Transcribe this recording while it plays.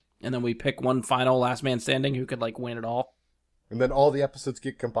and then we pick one final last man standing who could like win it all. And then all the episodes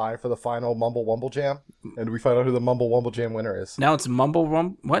get combined for the final Mumble Wumble Jam, and we find out who the Mumble Wumble Jam winner is. Now it's Mumble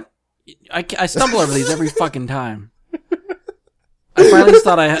Wumble. What? I stumble over these every fucking time. I finally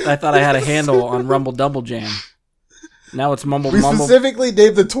thought I had a handle on Rumble Double Jam. Now it's Mumble We Mumble. specifically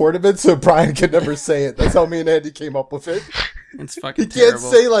named the tournament so Brian could never say it. That's how me and Andy came up with it. It's fucking He can't terrible.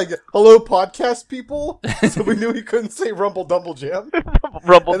 say, like, hello, podcast people, so we knew he couldn't say Rumble Dumble Jam.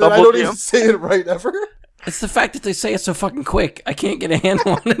 Rumble And then I Double don't even Jam. say it right ever. It's the fact that they say it so fucking quick. I can't get a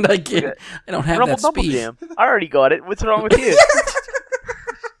handle on it. I don't have Rumble that Double speed. Jam. I already got it. What's wrong with you?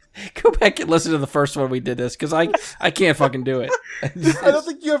 Go back and listen to the first one we did this, because I can't fucking do it. I don't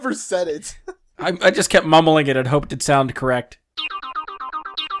think you ever said it. I just kept mumbling it and hoped it sounded correct.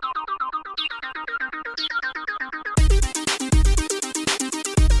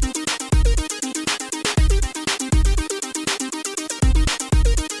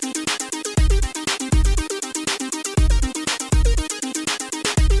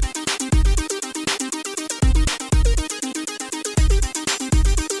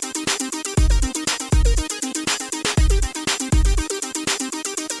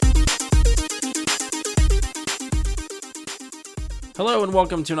 Hello and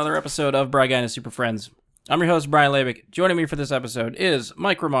welcome to another episode of Bry Guy and His Super Friends. I'm your host, Brian Labick. Joining me for this episode is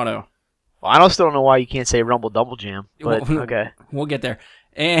Mike Romano. Well, I still don't know why you can't say Rumble Double Jam, but okay. We'll get there.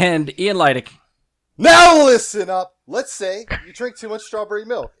 And Ian Leidick. Now listen up. Let's say you drink too much strawberry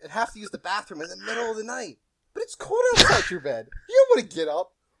milk and have to use the bathroom in the middle of the night. But it's cold outside your bed. You don't want to get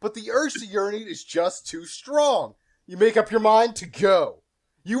up, but the urge to urinate is just too strong. You make up your mind to go.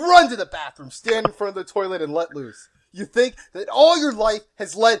 You run to the bathroom, stand in front of the toilet, and let loose. You think that all your life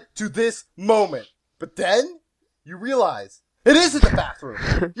has led to this moment. But then, you realize, it isn't the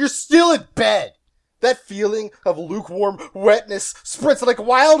bathroom. You're still in bed. That feeling of lukewarm wetness spreads like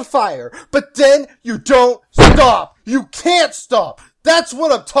wildfire. But then, you don't stop. You can't stop. That's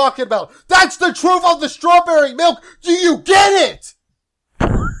what I'm talking about. That's the truth of the strawberry milk. Do you get it?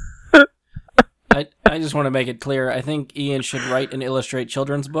 I just want to make it clear. I think Ian should write and illustrate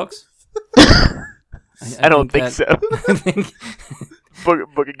children's books. I don't think so. I think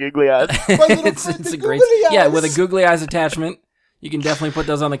Book of Googly Eyes. it's a great... Yeah, with a googly eyes attachment. You can definitely put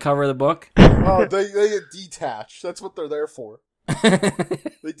those on the cover of the book. Oh, they get detached. That's what they're there for.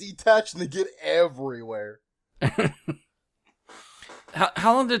 They detach and they get everywhere.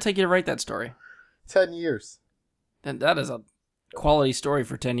 How long did it take you to write that story? 10 years. That is a quality story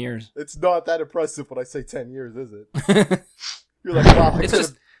for 10 years. It's not that impressive when I say 10 years, is it? You're like, wow, I It's could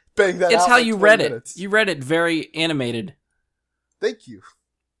just- have banged that It's out how in you 20 read minutes. it. You read it very animated. Thank you.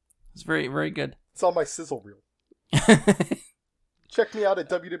 It's very, very good. It's on my sizzle reel. Check me out at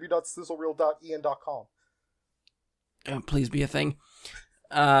www.sizzlereel.en.com. Please be a thing.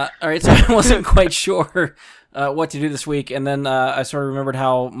 All right, so I wasn't quite sure what to do this week, and then I sort of remembered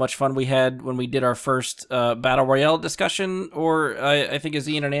how much fun we had when we did our first Battle Royale discussion, or I think as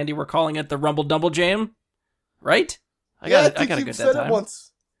Ian and Andy were calling it, the Rumble Double Jam, right? I got a good that said time. it once.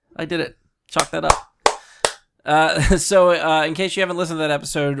 I did it. Chalk that up. So in case you haven't listened to that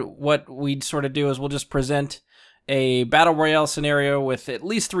episode, what we'd sort of do is we'll just present a Battle Royale scenario with at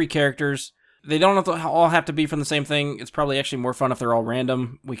least 3 characters. They don't all have to be from the same thing. It's probably actually more fun if they're all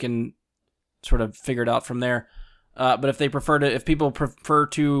random. We can sort of figure it out from there. But if people prefer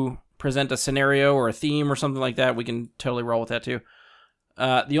to present a scenario or a theme or something like that, we can totally roll with that too.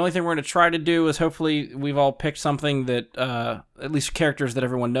 The only thing we're going to try to do is hopefully we've all picked something that, at least characters that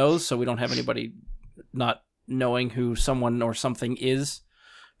everyone knows, so we don't have anybody not knowing who someone or something is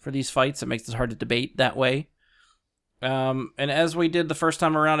for these fights. It makes it hard to debate that way. And as we did the first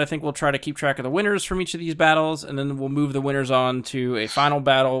time around, I think we'll try to keep track of the winners from each of these battles, and then we'll move the winners on to a final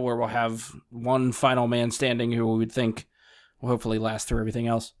battle where we'll have one final man standing who we would think will hopefully last through everything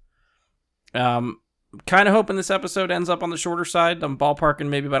else. Kind of hoping this episode ends up on the shorter side. I'm ballparking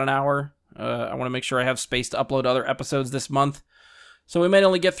maybe about an hour. I want to make sure I have space to upload other episodes this month. So we may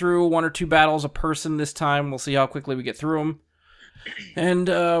only get through 1 or 2 battles a person this time. We'll see how quickly we get through them. And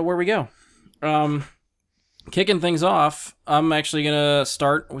where we go. Kicking things off, I'm actually going to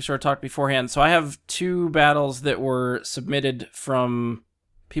start. We sort of talked beforehand. So I have 2 battles that were submitted from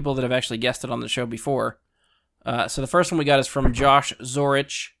people that have actually guested on the show before. So the first one we got is from Josh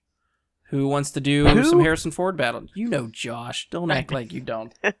Zorich, who wants to do some Harrison Ford battle. You know Josh. Don't act like you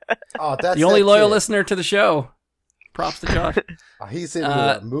don't. Oh, that's The only that loyal kid. listener to the show. Props to Josh. He's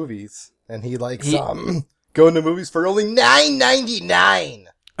into movies, and he likes going to movies for only $9.99.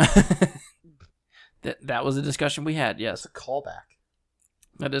 That was a discussion we had, yes. That's a callback.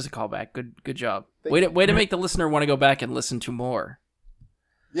 That is a callback. Good job. Way to make the listener want to go back and listen to more.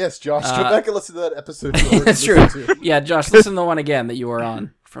 Yes, Josh. Go back and listen to that episode. It's true. Yeah, Josh, listen to the one again that you were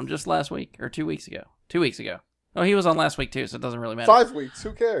on from just last week or 2 weeks ago. 2 weeks ago. Oh, he was on last week too, so it doesn't really matter. 5 weeks.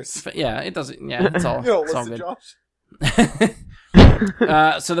 Who cares? Yeah, it doesn't. Yeah, it's all. You don't it's all listen, good.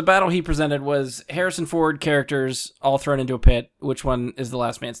 Josh. So the battle he presented was Harrison Ford characters all thrown into a pit. Which one is the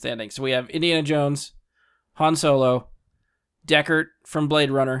last man standing? So we have Indiana Jones, Han Solo, Deckard from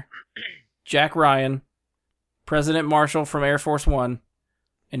Blade Runner, Jack Ryan, President Marshall from Air Force One,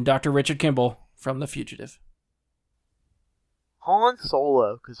 and Dr. Richard Kimball from The Fugitive. Han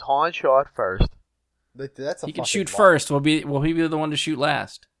Solo, because Han shot first. That's a He can fucking shoot lie. first. Will he be the one to shoot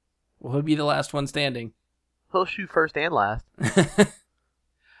last? Will he be the last one standing? He'll shoot first and last.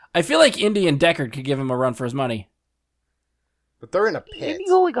 I feel like Indy and Deckard could give him a run for his money. But they're in a pit. And he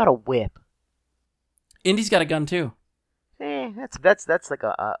only got a whip. Indy's got a gun too. That's like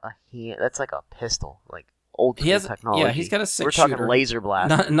a hand. That's like a pistol, like old He has, technology. yeah, he's got a 6 We're shooter. talking laser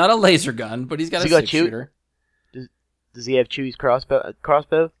blast. Not a laser gun, but he's got Does a he got 6 shoot? shooter. Does he have Chewie's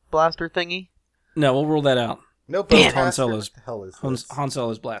crossbow blaster thingy? No, we'll rule that out. No, Damn. Han Solo's- What the hell is Han, this? Han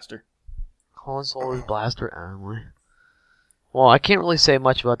Solo's blaster. Han Solo's blaster only. Well, I can't really say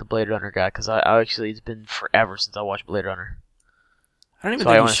much about the Blade Runner guy because I actually it's been forever since I watched Blade Runner. I don't even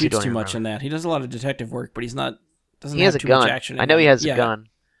So I think he honestly shoots don't too even much in that. He does a lot of detective work, but doesn't He have has a too gun. much action. In I know he it. has Yeah. a gun.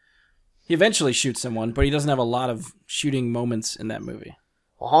 He eventually shoots someone, but he doesn't have a lot of shooting moments in that movie.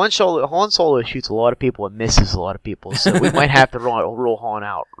 Well, Han Solo shoots a lot of people and misses a lot of people, so we might have to rule Han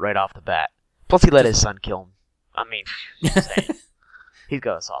out right off the bat. Plus, he let his son kill him. I mean, just saying. He's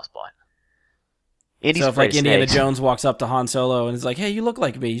got a soft spot. Indy's So if like afraid of Indiana snakes. Jones walks up to Han Solo and is like, "Hey, you look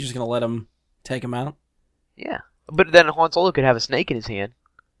like me," he's just gonna let him take him out. Yeah, but then Han Solo could have a snake in his hand.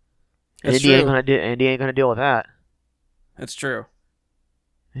 And That's Indy true. ain't gonna deal with that. That's true.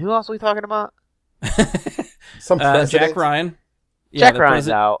 Who else are we talking about? Some president. Jack Ryan. Jack the Ryan's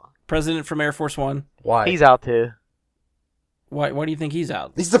out. President from Air Force One. Why? He's out too. Why do you think he's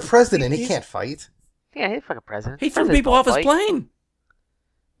out? He's the president. He can't fight. Yeah, he's fucking president. He threw Presidents people don't off his fight. plane.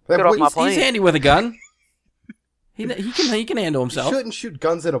 Get off my He's- plane. He's handy with a gun. he can handle You himself, shouldn't shoot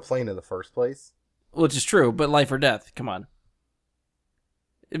guns in a plane in the first place. which is true. But life or death. Come on.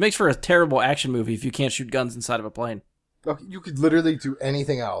 It makes for a terrible action movie if you can't shoot guns inside of a plane. Look, you could literally do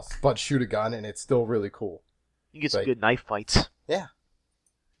anything else but shoot a gun, and it's still really cool. You get some Right. good knife fights. Yeah.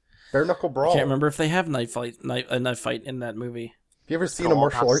 Bare knuckle I brawl. can't remember if they have a knife fight in that movie. Have you ever seen Oh, a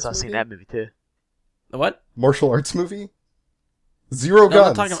martial arts I've movie? seen that movie too. The what? Martial arts movie? Zero No,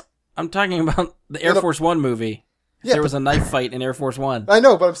 I'm guns. I'm talking about the Air In a- Force One movie. Yeah, There was but- a knife fight in Air Force One. I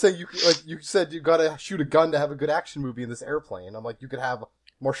know, but I'm saying you said you gotta shoot a gun to have a good action movie in this airplane. I'm like, you could have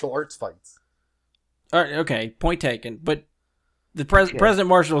martial arts fights. All right, okay, point taken. But the Okay. President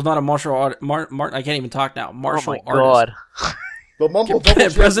Marshall is not a martial art. I can't even talk now. Martial oh my artist. god. The mumble double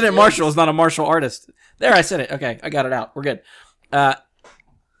jam President at the Marshall end. is not a martial artist. There, I said it. Okay, I got it out. We're good.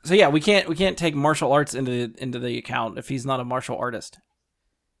 So yeah, we can't take martial arts into the account if he's not a martial artist.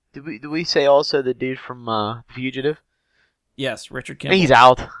 Did we say also the dude from Fugitive? Yes, Richard Kimball. He's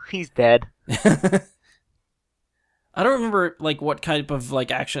out. He's dead. I don't remember like what type of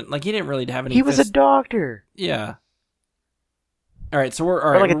like action. Like he didn't really have any. He was a doctor. Yeah. All right, so we're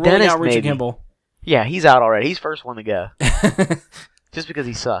Or like a ruling dentist, out Richard maybe. Kimball. Yeah, he's out already. He's first one to go. Just because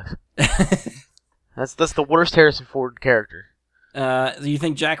he sucks. That's the worst Harrison Ford character. Do you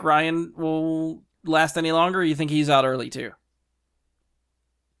think Jack Ryan will last any longer? Or you think he's out early too?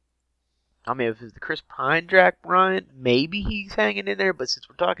 I mean, if it's the Chris Pine, Jack Ryan, maybe he's hanging in there. But since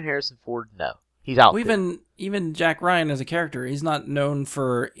we're talking Harrison Ford, no, he's out. Well, too. even Jack Ryan as a character, he's not known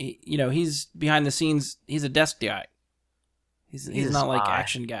for he's behind the scenes. He's a desk guy. He's He's a not like spy.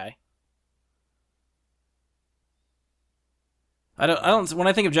 action guy. I don't. When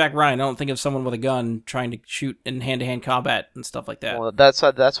I think of Jack Ryan, I don't think of someone with a gun trying to shoot in hand-to-hand combat and stuff like that. Well, that's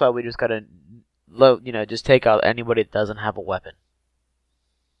why we just gotta, just take out anybody that doesn't have a weapon.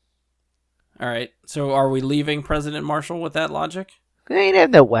 All right. So are we leaving President Marshall with that logic? He ain't have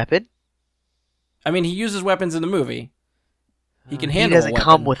no weapon. I mean, he uses weapons in the movie. He can He handle. doesn't a weapon.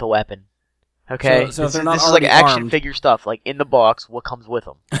 come with a weapon. Okay, So if they're this, not this is like already action armed- figure stuff. Like in the box, what comes with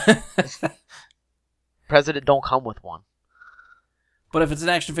them? President don't come with one. But if it's an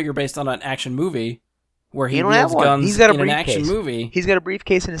action figure based on an action movie, where he He don't wields have one. guns He's got a in an action briefcase. movie, He's got a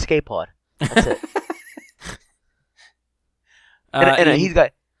briefcase and escape pod. That's it. and Ian, he's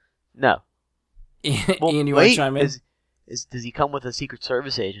got no. Well, Ian, you want to wait, chime in? does he come with a Secret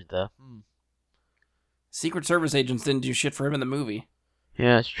Service agent though? Secret Service agents didn't do shit for him in the movie.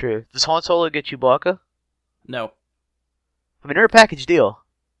 Yeah, that's true. Does Han Solo get Chewbacca? No, I mean, they're a package deal,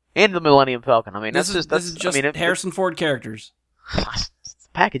 and the Millennium Falcon. I mean, this that's is just I mean, Harrison Ford characters.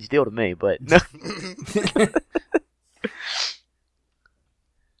 package deal to me, but no.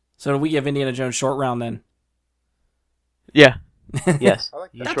 So we give Indiana Jones short round then. Yeah. Yes. I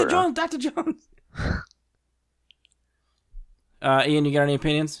like that. Yeah, Dr. Jones, Dr. Jones. Ian, you got any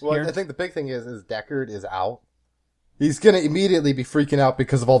opinions Well, here? I think the big thing is Deckard is out. He's going to immediately be freaking out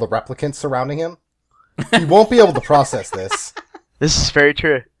because of all the replicants surrounding him. He won't be able to process this. This is very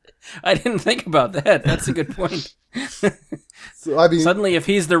true. I didn't think about that. That's a good point. So, I mean, Suddenly, if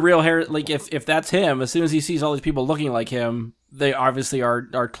he's the real hair, like if that's him, as soon as he sees all these people looking like him, they obviously are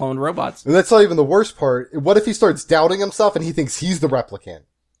cloned robots. and that's not even the worst part. What if he starts doubting himself and he thinks he's the replicant?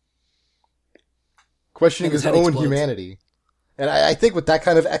 Questioning And his his head own explodes. humanity. And I think with that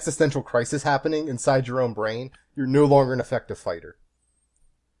kind of existential crisis happening inside your own brain, you're no longer an effective fighter.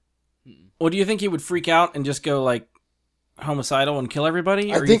 Well, do you think he would freak out and just go like homicidal and kill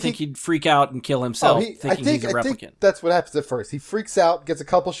everybody, I or do you think think he'd freak out and kill himself, I thinking think he's a replicant? think that's what happens at first. He freaks out, gets a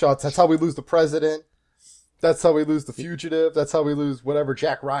couple shots. That's how we lose the president. That's how we lose the fugitive. That's how we lose whatever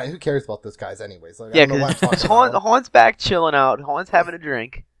Jack Ryan. Who cares about those guys anyways? Like, Yeah, I don't know why I'm because talking about them. Han's back chilling out. Han's having a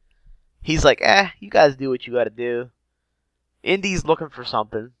drink. He's like, you guys do what you gotta do. Indy's looking for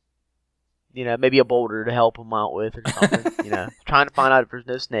something. You know, maybe a boulder to help him out with or something. You know, trying to find out if there's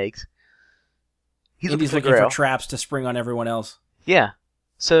no snakes. He's Indy's looking looking for for traps to spring on everyone else. Yeah.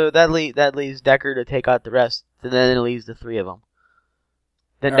 So that leaves Deckard to take out the rest, and then it leaves the three of them.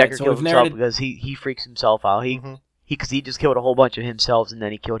 Then All right, Deckard so kills we've himself narrated- because he freaks himself out. Mhm. Because he just killed a whole bunch of himself, and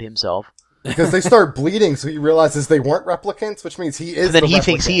then he killed himself. Because they start bleeding, so he realizes they weren't replicants, which means he is. And then the he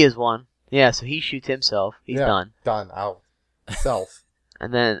thinks he replicant. is one. Yeah, so he shoots himself. He's Yeah. done. Done out. Self.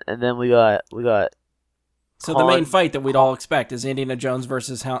 And then we got So the main fight that we'd all expect is Indiana Jones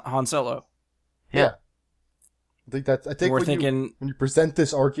versus Han Solo. Yeah. I think We're when thinking, you present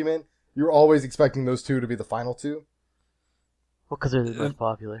this argument, you're always expecting those two to be the final two. Well, because they're the most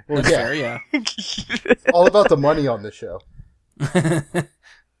popular. Well, that's yeah, fair, yeah. it's all about the money on this show.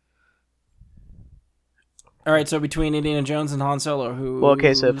 All right, so between Indiana Jones and Han Solo, who? Well,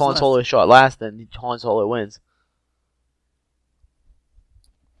 okay, so if Han Solo is shot last, then Han Solo wins.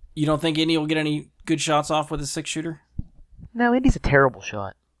 You don't think Indy will get any good shots off with his 6-shooter? No, Indy's a terrible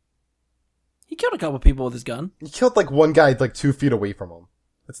shot. He killed a couple people with his gun. He killed like one guy like 2 feet away from him.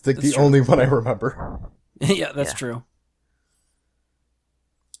 That's the That's true. only one I remember. Yeah, that's Yeah. true.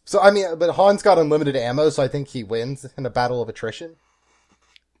 So I mean, but Han's got unlimited ammo, so I think he wins in a battle of attrition.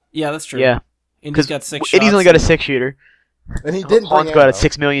 Yeah, that's true. Yeah, Indy's because got 6 shots. Indy's only got a 6-shooter. And he didn't. Han's bring got a ammo.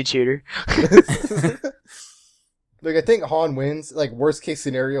 6 million shooter. Like I think Han wins. Like worst case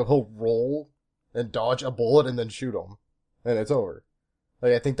scenario, he'll roll and dodge a bullet and then shoot him, and it's over.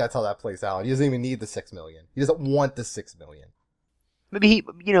 Like I think that's how that plays out. He doesn't even need the 6 million. He doesn't want the 6 million. Maybe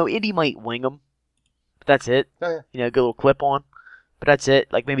Indy might wing him. But that's it. Oh, yeah. Get a little clip on. But that's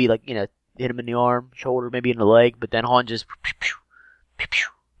it. Like maybe hit him in the arm, shoulder, maybe in the leg. But then Han just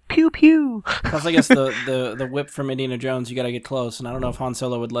pew pew. Plus, I guess the whip from Indiana Jones, you got to get close, and I don't know if Han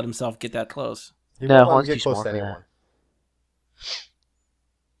Solo would let himself get that close. He No, won't let him Han's get too close smart to for that. anyone.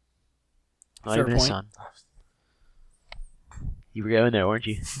 Not Fair even his point. son. You were going there, weren't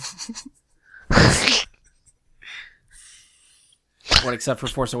you? What, except for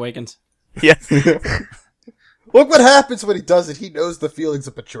Force Awakens? Yeah. Look what happens when he does it. He knows the feelings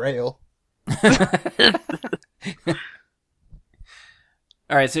of betrayal.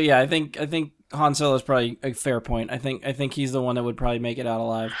 All right, so yeah, I think Han Solo is probably a fair point. I think he's the one that would probably make it out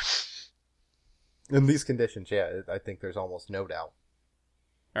alive. In these conditions, yeah, I think there's almost no doubt.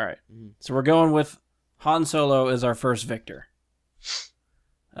 All right, so we're going with Han Solo as our first victor.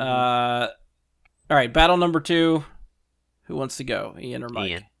 All right, battle number 2. Who wants to go, Ian or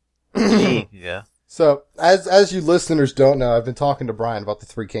Mike? Ian. Yeah. So, as you listeners don't know, I've been talking to Brian about the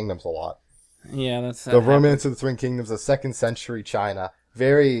Three Kingdoms a lot. Yeah, that's The Romance of the Three Kingdoms, a 2nd century China.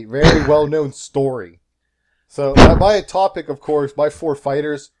 Very, very well-known story. So, my topic, of course, my 4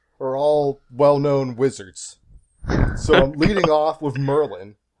 fighters are all well-known wizards. So I'm leading off with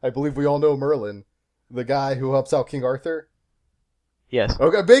Merlin. I believe we all know Merlin, the guy who helps out King Arthur. Yes.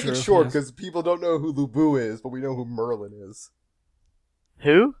 Okay, make it True, short, yes. because people don't know who Lu Bu is, but we know who Merlin is.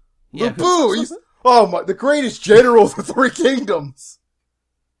 Who? Yeah, Lu Bu, he's the greatest general of the Three Kingdoms.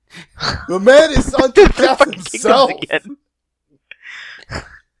 The man is unto death Fucking himself. Kingdoms again.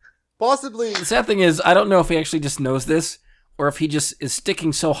 Possibly, The sad thing is, I don't know if he actually just knows this, or if he just is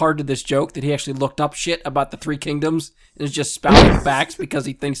sticking so hard to this joke that he actually looked up shit about the Three Kingdoms and is just spouting facts because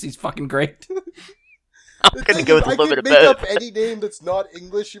he thinks he's fucking great. I'm the gonna thing go is, with a I little could bit of make both. up any name that's not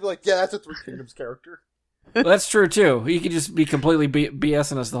English. You'd be like, yeah, that's a Three Kingdoms character. Well, that's true too. He could just be completely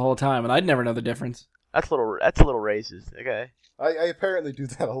BSing us the whole time, and I'd never know the difference. That's a little racist. Okay. I apparently do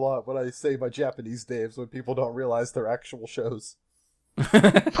that a lot when I say my Japanese names when people don't realize they're actual shows.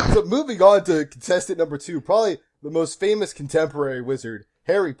 So moving on to contestant number 2, probably the most famous contemporary wizard,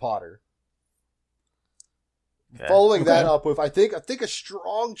 Harry Potter. Okay. Following that up with, I think a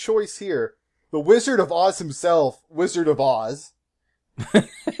strong choice here, the Wizard of Oz himself, Wizard of Oz.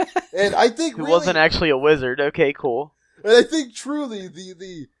 And I think Who really, wasn't actually a wizard. Okay, cool. and I think truly the He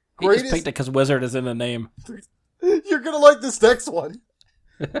just greatest. picked it because wizard is in the name. You're gonna like this next one.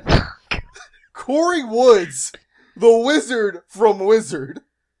 Corey Woods, the wizard from Wizard.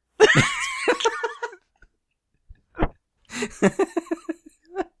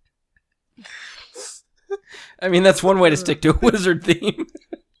 I mean, that's one way to stick to a wizard theme.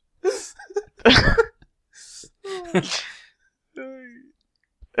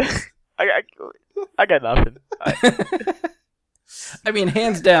 I got nothing. I mean,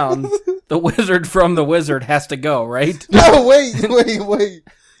 hands down, the wizard from the wizard has to go, right? No, wait.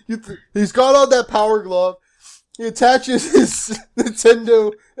 He's got on that power glove. He attaches his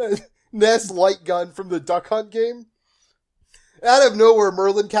Nintendo NES light gun from the Duck Hunt game. Out of nowhere,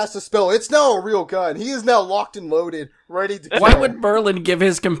 Merlin casts a spell. It's now a real gun. He is now locked and loaded, ready to kill. Why would Merlin give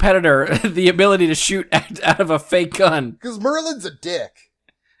his competitor the ability to shoot out of a fake gun? Because Merlin's a dick.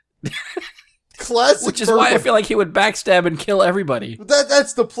 Classic. Which is why I feel like he would backstab and kill everybody.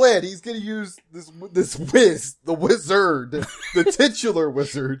 That's the plan. He's gonna use the wizard, the titular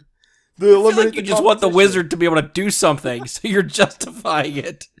wizard. I feel like you just want the wizard to be able to do something, so you're justifying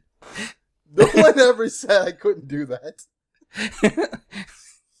it. No one ever said I couldn't do that.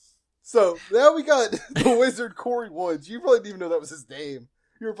 So now we got the wizard Corey Woods. You probably didn't even know that was his name.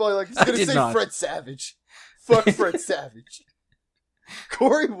 You were probably like, he's gonna say not. Fred Savage. Fuck Fred Savage.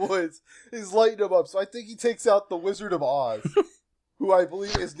 Corey Woods is lighting him up, so I think he takes out the Wizard of Oz, who I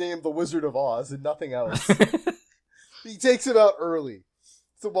believe is named the Wizard of Oz and nothing else. He takes him out early.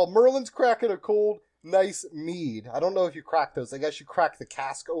 So while Merlin's cracking a cold, nice mead, I don't know if you crack those. I guess you crack the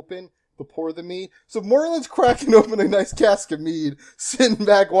cask open to pour the mead. So Merlin's cracking open a nice cask of mead, sitting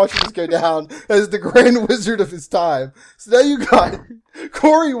back watching this go down as the grand wizard of his time. So now you got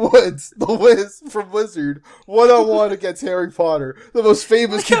Corey Woods, the Wiz from Wizard, 1-on-1 against Harry Potter, the most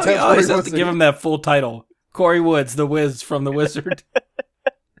famous We contemporary always have wizard. to give him that full title. Corey Woods, the Wiz from the Wizard.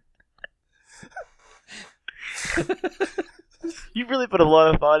 You really put a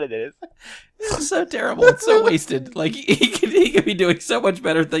lot of thought into this. It's so terrible. It's so wasted. Like, he could be doing so much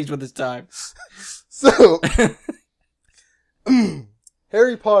better things with his time. So,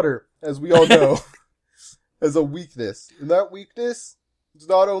 Harry Potter, as we all know, has a weakness. And that weakness is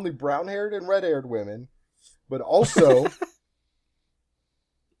not only brown-haired and red-haired women, but also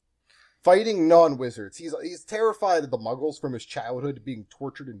fighting non-wizards. He's terrified of the muggles from his childhood being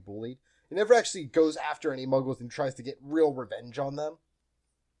tortured and bullied. He never actually goes after any muggles and tries to get real revenge on them.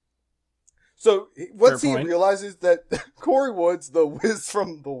 So once he realizes that Corey Woods, the Wiz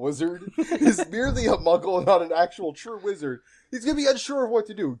from the Wizard, is merely a muggle and not an actual true wizard, he's going to be unsure of what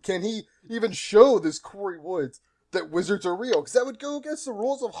to do. Can he even show this Corey Woods that wizards are real? Because that would go against the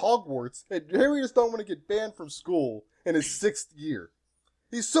rules of Hogwarts, and Harry just don't want to get banned from school in his 6th year.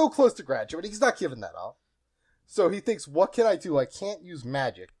 He's so close to graduating, he's not giving that up. So he thinks, what can I do? I can't use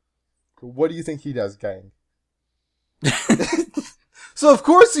magic. What do you think he does, gang? So of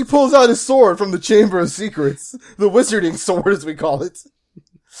course he pulls out his sword from the Chamber of Secrets, the wizarding sword as we call it.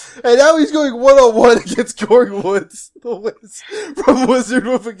 And now he's going 1-on-1 against Corey Woods, the Wiz from Wizard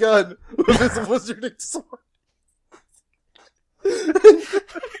with a gun, with his wizarding sword.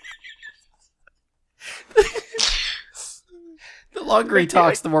 The longer he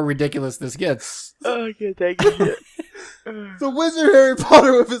talks, the more ridiculous this gets. Oh, I can't take it. The wizard Harry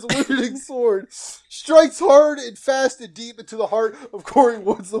Potter with his wizarding sword strikes hard and fast and deep into the heart of Corey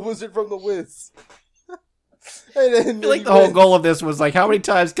Woods, the wizard from the Wiz. And then I feel like the whole goal of this was like, how many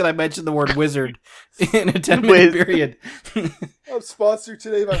times can I mention the word wizard in a 10-minute period? I'm sponsored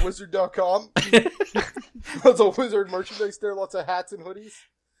today by Wizard.com. Lots of wizard merchandise there, lots of hats and hoodies.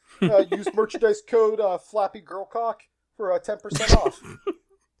 Use merchandise code FlappyGirlCock for 10% off.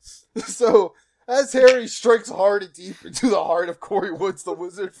 So, as Harry strikes hard and deep into the heart of Corey Woods, the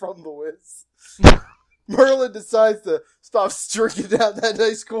wizard from the Wiz, Merlin decides to stop drinking down that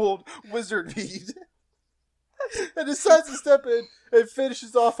nice cold wizard mead and decides to step in and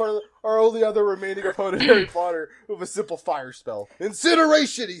finishes off our only other remaining opponent, Harry Potter, with a simple fire spell.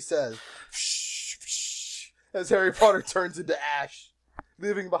 Incineration, he says, as Harry Potter turns into ash,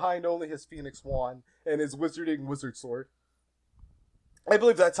 leaving behind only his phoenix wand and his wizarding wizard sword. I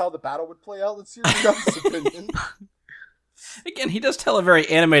believe that's how the battle would play out. Let's hear your guys' opinion. Again, he does tell a very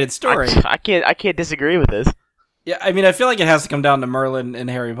animated story. I can't disagree with this. Yeah, I mean, I feel like it has to come down to Merlin and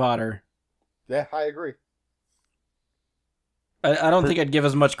Harry Potter. Yeah, I agree. I don't think I'd give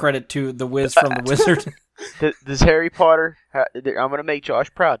as much credit to the Wiz from the Wizard. Does Harry Potter... I'm going to make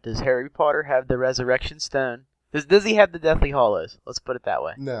Josh proud. Does Harry Potter have the Resurrection Stone? Does he have the Deathly Hallows? Let's put it that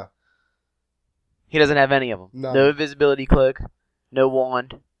way. No. He doesn't have any of them. No invisibility cloak, no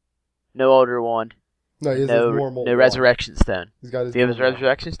wand, no Elder Wand, No, he has no his normal no wand. Resurrection Stone. He's got his Do you have his normal wand.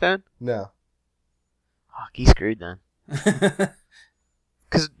 Resurrection Stone? No. Fuck, he's screwed then.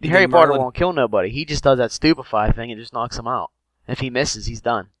 Because Harry Potter won't kill nobody. He just does that stupefy thing and just knocks him out. If he misses, he's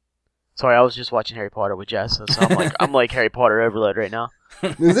done. Sorry, I was just watching Harry Potter with Jess, so I'm like Harry Potter overload right now.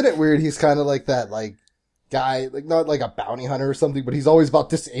 Isn't it weird? He's kind of like that, like, guy, like, not like a bounty hunter or something, but he's always about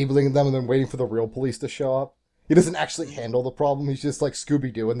disabling them and then waiting for the real police to show up. He doesn't actually handle the problem. He's just like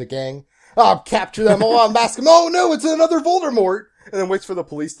Scooby-Doo in the gang. Oh, capture them. Oh, unmask them. Oh, no, it's another Voldemort. And then waits for the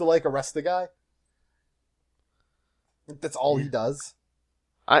police to, like, arrest the guy. That's all he does.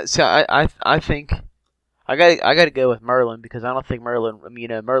 I think I gotta go with Merlin because I don't think Merlin. I mean,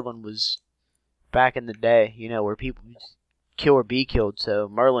 Merlin was back in the day, where people just kill or be killed. So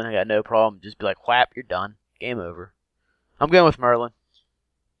Merlin had no problem. Just be like, whap, you're done. Game over. I'm going with Merlin.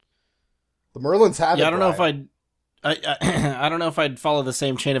 The Merlins have it. Yeah, I don't know if I don't know if I'd follow the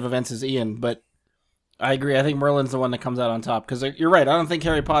same chain of events as Ian, but I agree. I think Merlin's the one that comes out on top because you're right. I don't think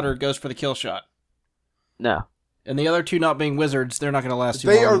Harry Potter goes for the kill shot. No. And the other two not being wizards, they're not going to last too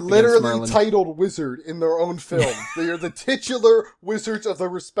They long. are literally titled wizard in their own film. They are the titular wizards of their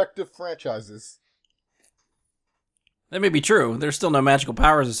respective franchises. That may be true. There's still no magical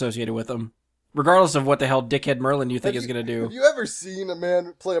powers associated with them. Regardless of what the hell dickhead Merlin you think is going to do. Have you ever seen a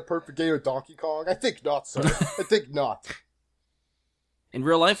man play a perfect game of Donkey Kong? I think not, sir. I think not. In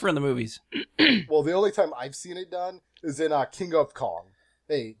real life or in the movies? Well, the only time I've seen it done is in King of Kong,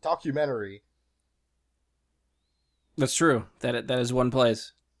 a documentary. That's true. That is one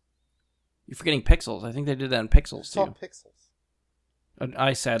place. You're forgetting Pixels. I think they did that in Pixels, Saw too. Pixels.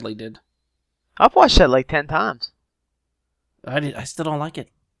 I sadly did. I've watched that like 10 times. I still don't like it.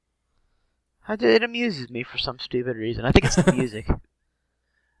 It amuses me for some stupid reason. I think it's the music.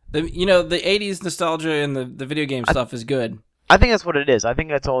 The 80s nostalgia and the video game stuff is good. I think that's what it is. I think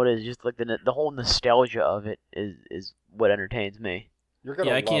that's all it is. Just like the whole nostalgia of it is what entertains me. You're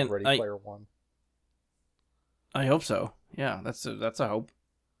gonna love Ready Player One. I hope so. Yeah, that's a hope.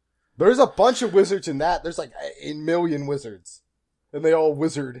 There's a bunch of wizards in that. There's like a million wizards, and they all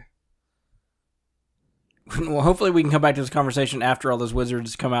wizard. Well, hopefully we can come back to this conversation after all those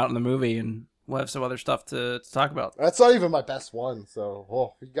wizards come out in the movie, and we'll have some other stuff to talk about. That's not even my best one,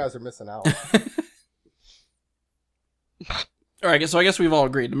 so you guys are missing out. All right, so I guess we've all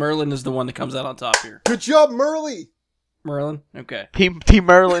agreed. Merlin is the one that comes out on top here. Good job, Merly! Merlin? Okay. Team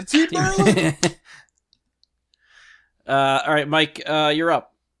Merlin. Team Merlin! All right, Mike, you're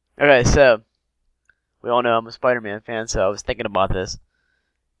up. Okay, so we all know I'm a Spider-Man fan, so I was thinking about this.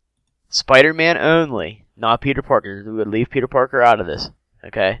 Spider-Man only, not Peter Parker. We would leave Peter Parker out of this,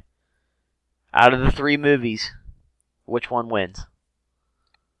 okay? Out of the 3 movies, which one wins?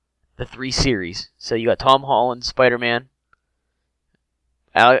 The 3 series. So you got Tom Holland, Spider-Man,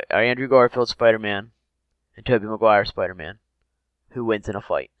 Andrew Garfield, Spider-Man, and Tobey Maguire, Spider-Man. Who wins in a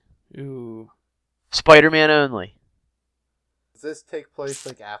fight? Ooh. Spider-Man only. Does this take place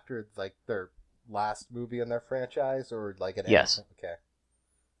like after like their last movie in their franchise, or like an Yes. Okay.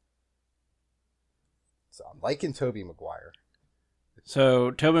 So I'm liking Tobey Maguire. So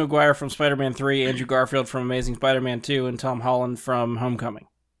Tobey Maguire from Spider-Man 3, Andrew Garfield from Amazing Spider-Man 2, and Tom Holland from Homecoming.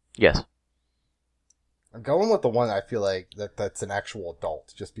 Yes. I'm going with the one I feel like that's an actual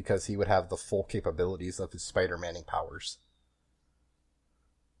adult, just because he would have the full capabilities of his Spider-Maning powers.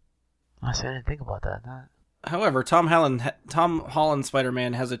 I didn't think about that. However, Tom Holland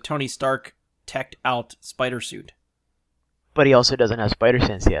Spider-Man has a Tony Stark teched out spider suit. But he also doesn't have spider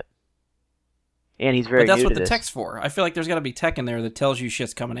sense yet. And he's very But that's new what to the this. tech's for. I feel like there's got to be tech in there that tells you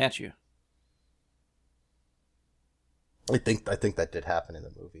shit's coming at you. I think that did happen in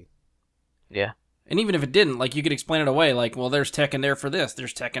the movie. Yeah. And even if it didn't, like, you could explain it away, like, well, there's tech in there for this,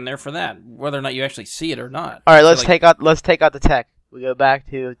 there's tech in there for that, whether or not you actually see it or not. All right, let's take out the tech. We go back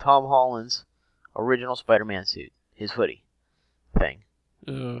to Tom Holland's original Spider-Man suit, his hoodie thing.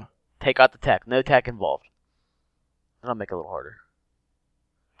 Take out the tech. No tech involved. That'll make it a little harder.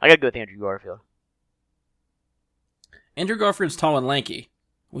 I gotta go with Andrew Garfield. Andrew Garfield's tall and lanky,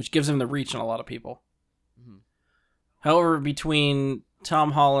 which gives him the reach on a lot of people. Mm-hmm. However, between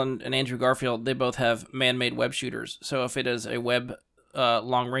Tom Holland and Andrew Garfield, they both have man-made web shooters. So if it is a web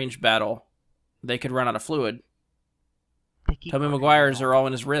long-range battle, they could run out of fluid Tobey Maguire's are all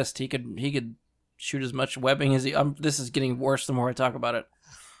in his wrist. He could shoot as much webbing as he. This is getting worse the more I talk about it.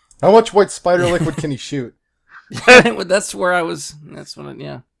 How much white spider liquid can he shoot? That's where I was. That's what.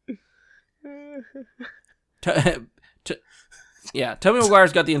 Yeah. Yeah, Tobey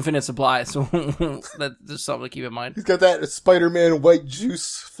Maguire's got the infinite supply, so that's just something to keep in mind. He's got that Spider-Man white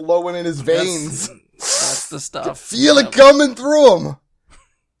juice flowing in his veins. That's the stuff. Feel it coming through him.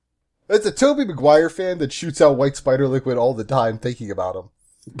 It's a Tobey Maguire fan that shoots out white spider liquid all the time thinking about him.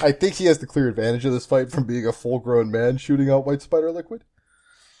 I think he has the clear advantage of this fight from being a full-grown man shooting out white spider liquid.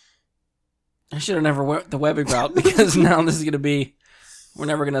 I should have never went the webbing route, because now this is going to be... We're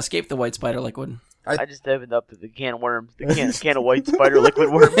never going to escape the white spider liquid. I just opened up the can of worms. The can of white spider liquid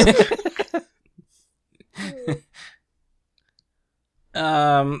worms.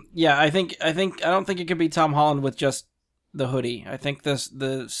 Yeah, I don't think it could be Tom Holland with just the hoodie. I think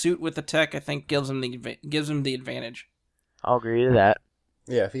the suit with the tech, I think gives him the advantage. I'll agree to that.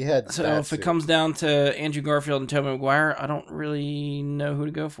 Yeah, if he had. So if it comes down to Andrew Garfield and Tobey Maguire, I don't really know who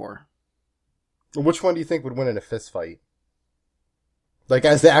to go for. Which one do you think would win in a fist fight? Like,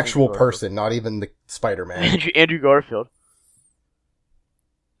 as the actual person, not even the Spider-Man. Andrew Garfield.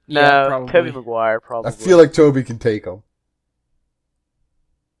 Yeah, no, probably. Tobey Maguire, probably. I feel like Tobey can take him.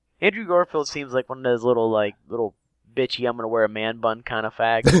 Andrew Garfield seems like one of those little bitchy, I'm gonna wear a man bun kind of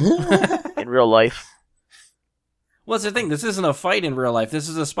fag in real life. Well, that's the thing. This isn't a fight in real life. This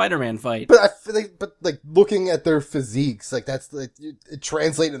is a Spider-Man fight. But I feel like, looking at their physiques, like, that's, like, it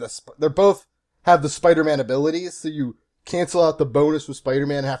translates into, they're both have the Spider-Man abilities, so you cancel out the bonus with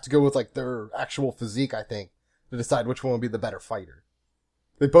Spider-Man and have to go with, like, their actual physique, I think, to decide which one would be the better fighter.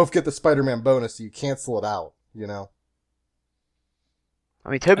 They both get the Spider-Man bonus, so you cancel it out, you know?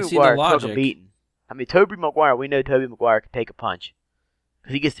 I mean, Tobey Maguire took a beating. I mean, Tobey Maguire, we know Tobey Maguire can take a punch.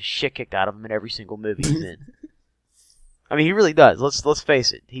 Because he gets the shit kicked out of him in every single movie he's in. I mean, he really does. Let's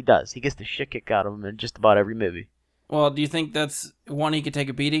face it. He does. He gets the shit kicked out of him in just about every movie. Well, do you think that's, one, he could take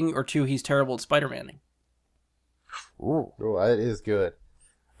a beating, or two, he's terrible at Spider-Manning? Ooh. Oh, that is good.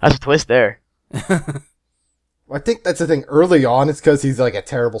 That's a twist there. I think that's the thing. Early on, it's because he's like a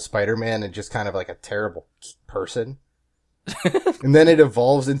terrible Spider-Man and just kind of like a terrible person. And then it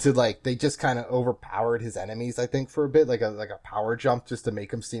evolves into like, they just kind of overpowered his enemies, I think, for a bit. Like a power jump just to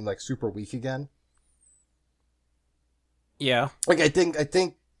make him seem like super weak again. Yeah. Like, I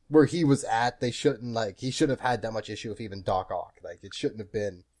think where he was at, he shouldn't have had that much issue with even Doc Ock. Like, it shouldn't have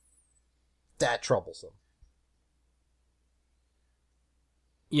been that troublesome.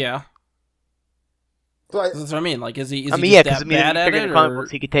 Yeah. So That's what I mean. Like, is he just because that bad at it? In the comic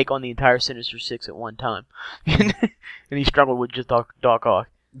books, he could take on the entire Sinister Six at one time. And he struggled with just Doc Ock.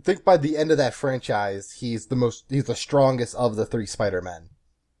 I think by the end of that franchise, he's the strongest of the three Spider-Men.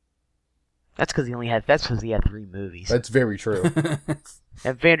 That's because he had 3 movies. That's very true.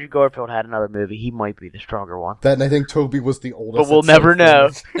 If Andrew Garfield had another movie, he might be the stronger one. That, and I think Tobey was the oldest. But we'll never know.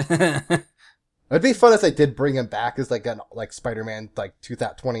 It'd be fun if they did bring him back as like Spider-Man, like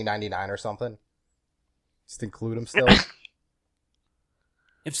 2099 or something. Just include him still.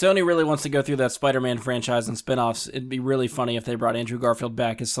 If Sony really wants to go through that Spider-Man franchise and spin-offs, it'd be really funny if they brought Andrew Garfield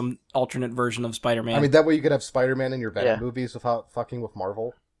back as some alternate version of Spider-Man. I mean, that way you could have Spider-Man in your Venom movies without fucking with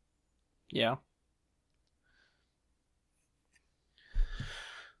Marvel. Yeah.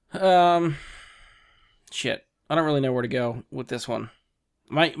 Shit. I don't really know where to go with this one.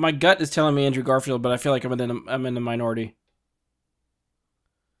 My gut is telling me Andrew Garfield, but I feel like I'm in the minority.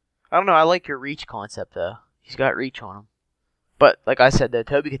 I don't know. I like your reach concept, though. He's got reach on him. But, like I said, though,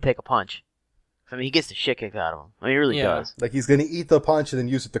 Tobey could take a punch. I mean, he gets the shit kicked out of him. I mean, he really does. Like, he's gonna eat the punch and then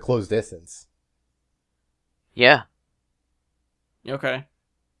use it to close distance. Yeah. Okay.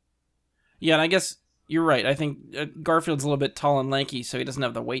 Yeah, and I guess you're right. I think Garfield's a little bit tall and lanky, so he doesn't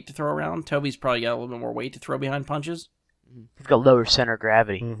have the weight to throw around. Tobey's probably got a little bit more weight to throw behind punches. He's got lower center of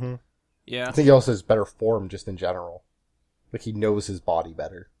gravity. Mm-hmm. Yeah. I think he also has better form just in general. Like, he knows his body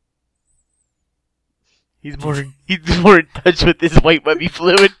better. He's more in touch with his white webby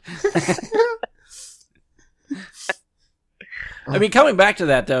fluid. I mean, coming back to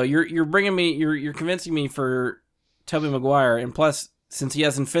that though, you're bringing me, you're convincing me for Tobey Maguire, and plus, since he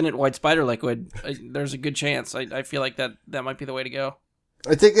has infinite white spider liquid, there's a good chance. I feel like that might be the way to go.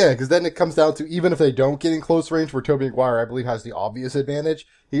 I think, yeah, because then it comes down to, even if they don't get in close range, where Tobey Maguire, I believe, has the obvious advantage,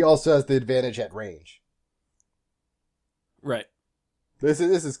 he also has the advantage at range. Right. This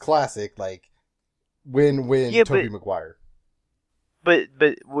is classic, like, win Tobey Maguire. But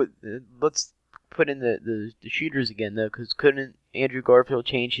let's put in the shooters again, though, because couldn't Andrew Garfield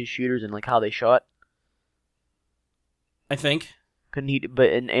change his shooters and, like, how they shot? I think. Couldn't he?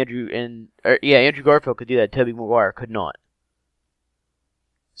 But Andrew Garfield could do that. Tobey Maguire could not.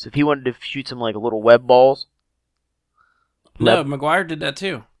 So if he wanted to shoot some like little web balls, No, Maguire did that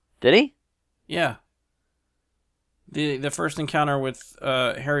too. did he? Yeah. The first encounter with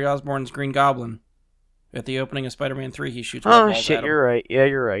Harry Osborn's Green Goblin at the opening of Spider-Man 3, he shoots web Oh balls shit, at him. you're right. Yeah,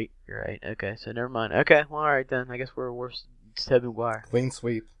 you're right. You're right. Okay, so never mind. Okay, well, all right then. I guess we're Tobey Maguire. Clean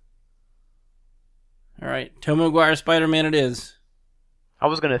sweep. All right, Tobey Maguire Spider-Man it is. I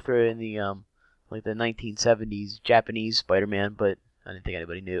was gonna throw in the like the 1970s Japanese Spider-Man, but I didn't think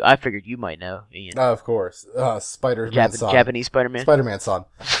anybody knew. I figured you might know, Ian. Of course. Spider-Man son. Japanese Spider-Man. Spider-Man son.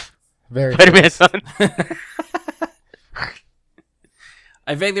 Very Spider-Man son.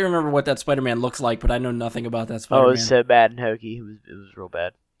 I vaguely remember what that Spider-Man looks like, but I know nothing about that Oh, Spider-Man. it was so bad and hokey. It was real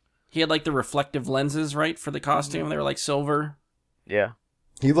bad. He had like the reflective lenses, right, for the costume. They were like silver. Yeah.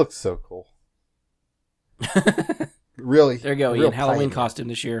 He looked so cool. Really. There you go, real Ian. Halloween pioneer. costume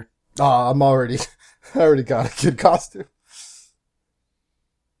this year. I already got a good costume.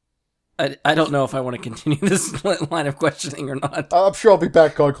 I don't know if I want to continue this line of questioning or not. I'm sure I'll be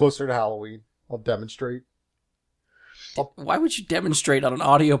back on closer to Halloween. I'll demonstrate. Why would you demonstrate on an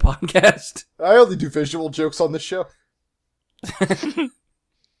audio podcast? I only do visual jokes on this show.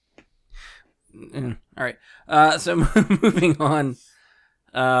 All right. So moving on.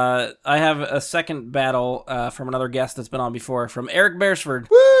 I have a second battle from another guest that's been on before, from Eric Beresford.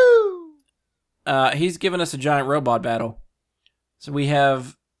 Woo! He's given us a giant robot battle. So we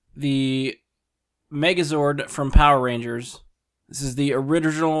have the Megazord from Power Rangers. This is the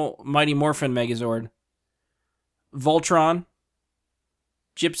original Mighty Morphin Megazord. Voltron,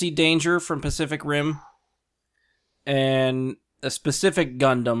 Gypsy Danger from Pacific Rim, and a specific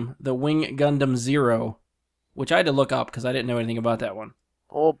Gundam, the Wing Gundam Zero, which I had to look up because I didn't know anything about that one.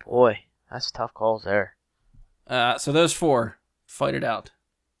 Oh boy, that's tough calls there. So those four, fight it out.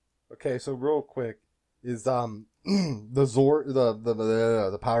 Okay, so real quick, is the Zord,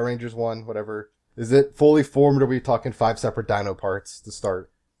 the Power Rangers one, whatever, is it fully formed, or are we talking 5 separate dino parts to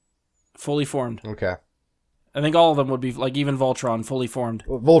start? Fully formed. Okay. I think all of them would be, like even Voltron, fully formed.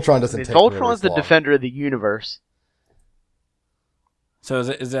 Well, Voltron doesn't take Voltron's the long. defender of the universe. So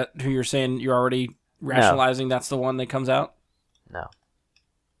is that who you're saying you're already rationalizing that's the one that comes out? No.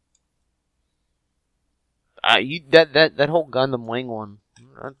 That whole Gundam Wing one.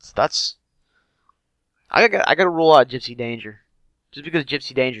 That's. I gotta rule out Gypsy Danger, just because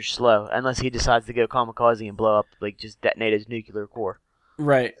Gypsy Danger's slow, unless he decides to go kamikaze and blow up, like just detonate his nuclear core.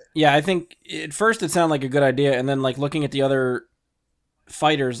 Right. Yeah, I think at first it sounded like a good idea, and then like looking at the other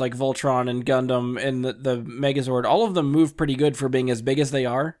fighters like Voltron and Gundam and the Megazord, all of them move pretty good for being as big as they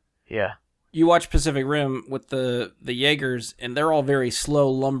are. Yeah. You watch Pacific Rim with the Jaegers, and they're all very slow,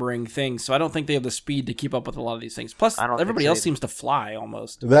 lumbering things, so I don't think they have the speed to keep up with a lot of these things. Plus, everybody else seems to fly,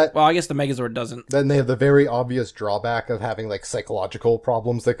 almost. Well, I guess the Megazord doesn't. Then they have the very obvious drawback of having, like, psychological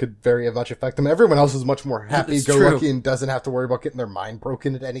problems that could very much affect them. Everyone else is much more happy-go-lucky and doesn't have to worry about getting their mind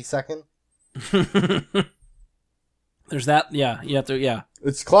broken at any second. There's that, yeah, you have to, yeah.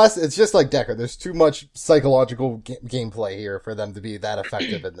 It's just like Decker. There's too much psychological gameplay here for them to be that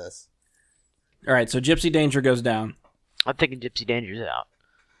effective in this. All right, so Gypsy Danger goes down. I'm thinking Gypsy Danger's out.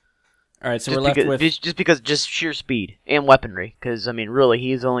 All right, so just we're left with just because sheer speed and weaponry. Because I mean,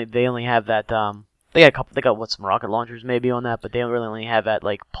 really, they only have that. They got some rocket launchers maybe on that, but they really only have that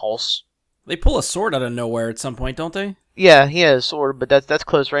like pulse. They pull a sword out of nowhere at some point, don't they? Yeah, he has a sword, but that's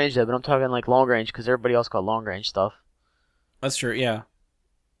close range though. But I'm talking like long range because everybody else got long range stuff. That's true, yeah.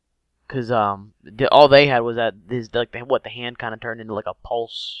 Because all they had was that the hand kind of turned into like a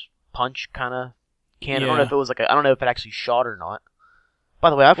pulse punch kind of cannon. Yeah. I don't know if it was I don't know if it actually shot or not. By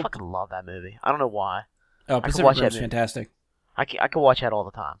the way, I fucking love that movie. I don't know why. Oh, Pacific Rim's fantastic. I can watch that all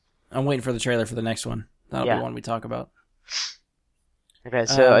the time. I'm waiting for the trailer for the next one. That'll be one we talk about. Okay,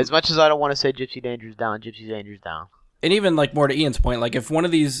 so as much as I don't want to say Gypsy Danger's down, Gypsy Danger's down. And even like more to Ian's point, like if one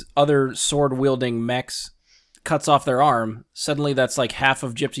of these other sword-wielding mechs cuts off their arm, suddenly that's like half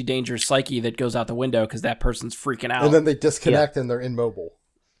of Gypsy Danger's psyche that goes out the window because that person's freaking out. And then they disconnect and they're immobile.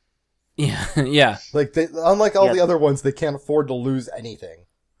 Yeah, yeah. Like unlike all the other ones, they can't afford to lose anything.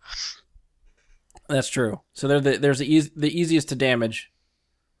 That's true. So they're the easiest to damage,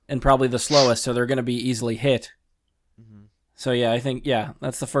 and probably the slowest. So they're going to be easily hit. Mm-hmm. So yeah, I think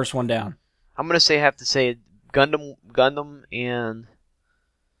that's the first one down. I'm gonna have to say Gundam and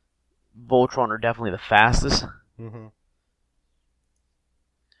Voltron are definitely the fastest. Mm-hmm.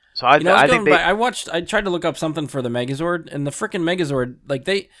 So I tried to look up something for the Megazord, and the frickin' Megazord, like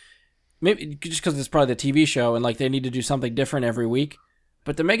maybe just because it's probably the TV show, and like they need to do something different every week.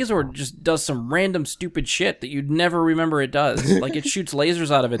 But the Megazord just does some random stupid shit that you'd never remember it does. Like it shoots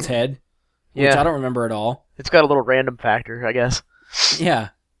lasers out of its head, which I don't remember at all. It's got a little random factor, I guess. Yeah.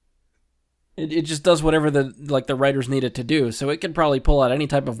 It just does whatever the writers need it to do. So it could probably pull out any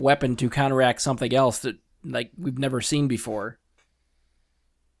type of weapon to counteract something else that like we've never seen before.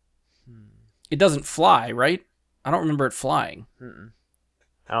 It doesn't fly, right? I don't remember it flying. Mm-mm.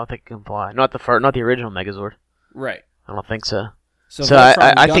 I don't think it can fly. Not the original Megazord. Right. I don't think so. So I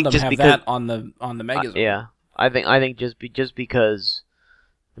Voltron think Gundam just have because that on the Megazord. yeah, I think just because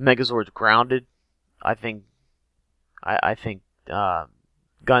the Megazord's grounded, I think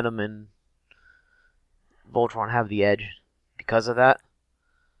Gundam and Voltron have the edge because of that.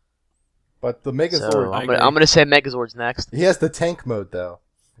 But the Megazord, So I'm gonna say Megazord's next. he has the tank mode though,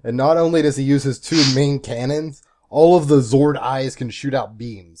 and not only does he use his two main cannons, all of the Zord eyes can shoot out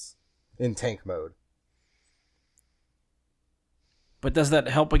beams in tank mode. But does that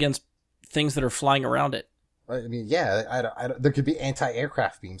help against things that are flying around it? I mean, yeah, I don't, there could be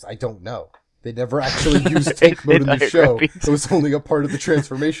anti-aircraft beams. I don't know. They never actually used tank mode in the show. Anti-aircraft It was only a part of the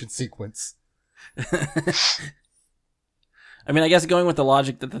transformation sequence. I mean, I guess going with the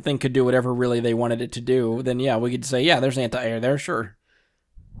logic that the thing could do whatever really they wanted it to do, then yeah, we could say, yeah, there's anti-air there, sure.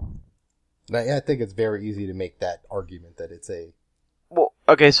 I think it's very easy to make that argument that it's a... Well,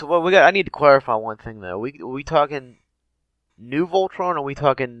 okay, so what we got? I need to clarify one thing though. Are we talking new Voltron, or are we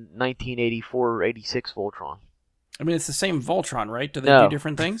talking 1984 or 86 Voltron? I mean, it's the same Voltron, right? Do they No. do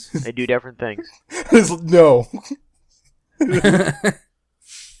different things? They do different things. No.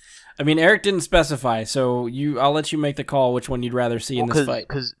 I mean, Eric didn't specify, so I'll let you make the call which one you'd rather see in this fight.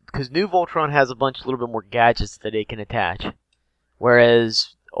 Because new Voltron has a little bit more gadgets that it can attach,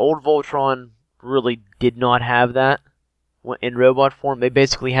 whereas old Voltron really did not have that in robot form. They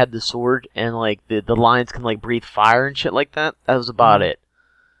basically had the sword and like the lines can like breathe fire and shit like that. That was about it.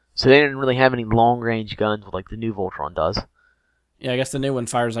 So they didn't really have any long range guns like the new Voltron does. Yeah, I guess the new one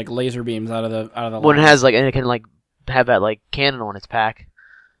fires like laser beams out of the One line. has like, and it can like have that like cannon on its pack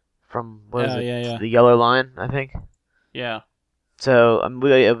from what is it? Yeah. The yellow line, I think. Yeah. So I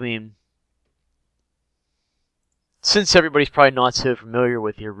mean, since everybody's probably not so familiar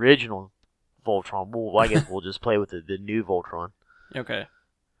with the original Voltron, I guess we'll just play with the new Voltron. Okay.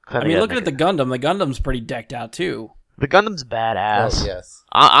 I think mean, that'd looking make at the Gundam, the Gundam's pretty decked out too. The Gundam's badass. Oh, yes.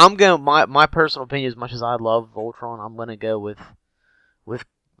 I'm going. My personal opinion, as much as I love Voltron, I'm gonna go with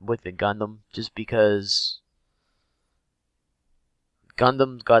the Gundam, just because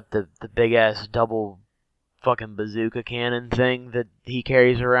Gundam's got the big ass double fucking bazooka cannon thing that he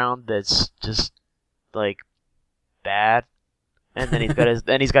carries around. That's just like bad. And then he's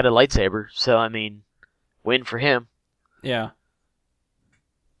got a lightsaber. So I mean, win for him. Yeah.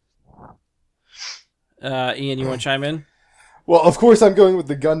 Ian, you want to chime in? Well, of course I'm going with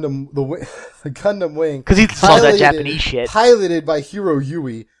the Gundam, the Gundam Wing. Because he saw that Japanese shit. Piloted by Hiro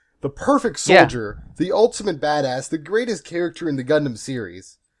Yui, the perfect soldier, the ultimate badass, the greatest character in the Gundam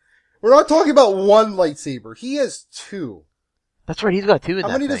series. We're not talking about one lightsaber. He has two. That's right, he's got two in How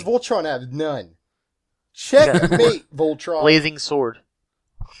that many thing. does Voltron have? None. Checkmate, Voltron. Blazing sword.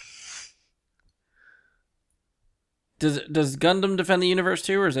 Does Gundam defend the universe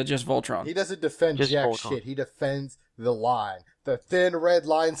too, or is it just Voltron? He doesn't defend Just jack Voltron. shit. He defends the line. The thin red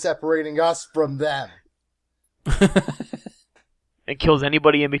line separating us from them. And kills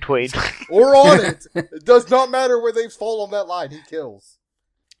anybody in between. Or on it. It does not matter where they fall on that line. He kills.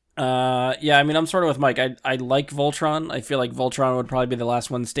 Yeah, I mean, I'm sort of with Mike. I like Voltron. I feel like Voltron would probably be the last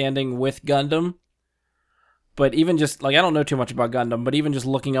one standing with Gundam. But even just, like, I don't know too much about Gundam, but even just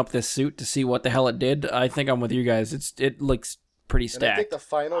looking up this suit to see what the hell it did, I think I'm with you guys. It looks pretty And I think stacked. the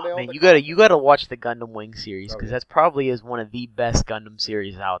final nail. Man, in the you gotta watch the Gundam Wing series, because Okay. that's probably is one of the best Gundam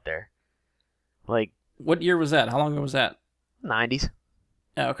series out there. Like, What year was that? How long ago was that? 90s.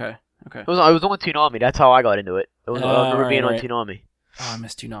 Yeah, okay. It was on Toonami, that's how I got into it. I remember being on right. Toonami. Oh, I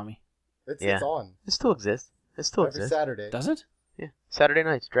miss Toonami. It's Yeah. on. It still exists. Every Saturday. Oh, Does it? Yeah. Saturday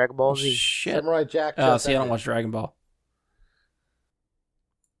nights, Dragon Ball Oh, Z. shit. Samurai Jack. Oh, just see, I don't ended. watch Dragon Ball.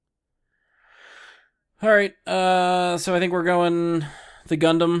 All right, so I think we're going the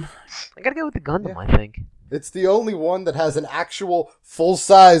Gundam. I gotta go with the Gundam, Yeah. I think. It's the only one that has an actual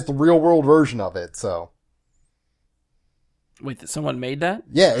full-sized real-world version of it, so. Wait, someone made that?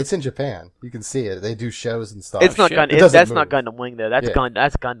 Yeah, it's in Japan. You can see it. They do shows and stuff. It's not shit. Gundam. It doesn't That's not move. Gundam Wing though. That's Yeah.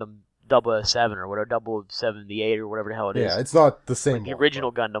 That's Gundam 007 or whatever, 078 or whatever the hell it is. Yeah, it's not the same Like the one,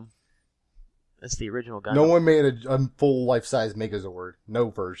 original Gundam. That's the original but Gundam. No one made a full life-size Megazord. No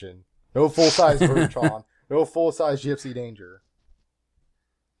version. No full-size Voltron. No full-size Gypsy Danger.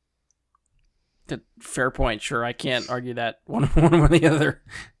 Fair point. Sure, I can't argue that one or the other.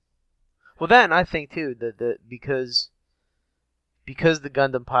 Well, that and I think too that because the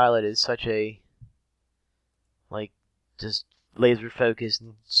Gundam pilot is such a like just laser focused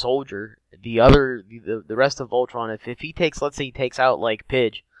soldier. The rest of Voltron, if he takes, let's say he takes out like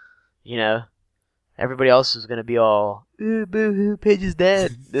Pidge, you know, everybody else is gonna be all, ooh, boo hoo, Pidge is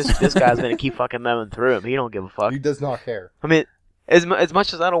dead. This guy's gonna keep fucking mowing through him. He don't give a fuck. He does not care. I mean, as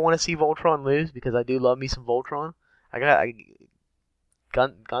much as I don't want to see Voltron lose, because I do love me some Voltron,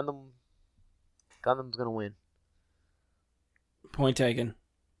 Gundam's gonna win. Point taken.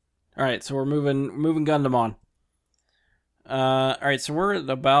 All right, so we're moving Gundam on. All right, so we're at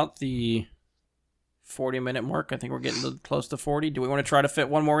about the 40-minute mark. I think we're getting close to 40. Do we want to try to fit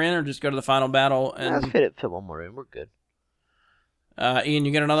one more in, or just go to the final battle? And Let's fit one more in. We're good. Ian,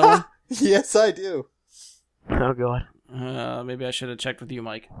 you get another one? Yes, I do. Oh god. Maybe I should have checked with you,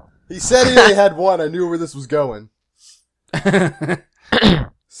 Mike. He said he only had one. I knew where this was going.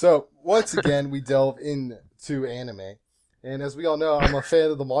 So, once again, we delve into anime. And as we all know, I'm a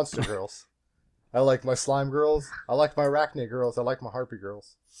fan of the monster girls. I like my slime girls. I like my arachnid girls. I like my harpy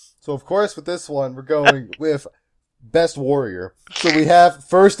girls. So, of course, with this one, we're going with Best Warrior. So we have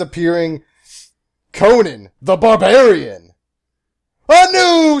first appearing Conan the Barbarian. A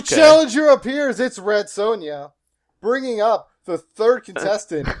new challenger appears. It's Red Sonja. Bringing up the third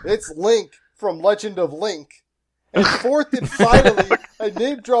contestant, it's Link from Legend of Link. And fourth and finally, I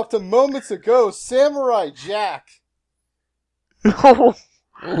name dropped him moments ago, Samurai Jack.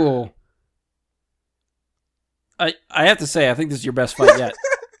 Ooh. I have to say, I think this is your best fight yet.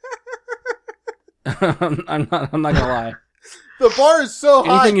 I'm not gonna lie. The bar is so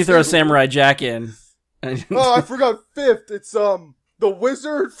high. Anything you throw a Samurai Jack in. Oh, I forgot fifth. It's the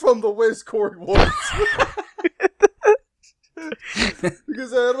wizard from the Wiz, Corey Woods.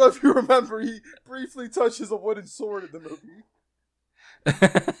 Because I don't know if you remember, he briefly touches a wooden sword in the movie.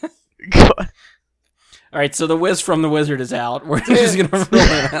 God. All right, so the Wiz from the Wizard is out. We're just gonna roll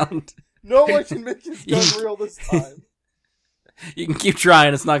around. No one can make his gun real this time. You can keep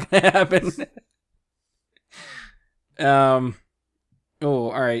trying; it's not gonna happen. Oh,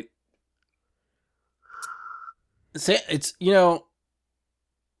 all right. It's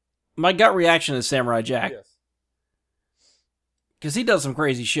my gut reaction is Samurai Jack. Yes, because he does some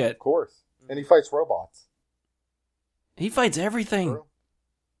crazy shit. of course. And he fights robots. He fights everything, True.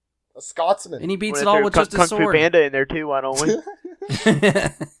 A Scotsman. and he beats it all with just a Kung Fu sword. Panda in there too, why don't we?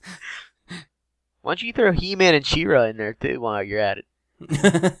 Why don't you throw He-Man and She-Ra in there too while you're at it?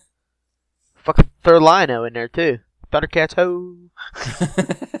 Fucking throw Lion-O in there too. Thundercats ho!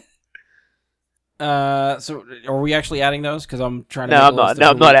 So are we actually adding those? Because I'm trying to. No, I'm not. No,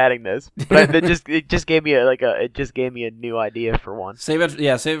 I'm not adding those. But it just gave me a new idea for one. Save it.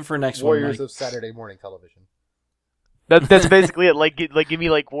 Yeah, save it for next Warriors one. of Saturday morning television. That's basically it. Give me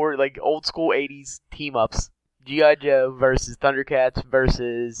old school '80s team ups. G.I. Joe versus Thundercats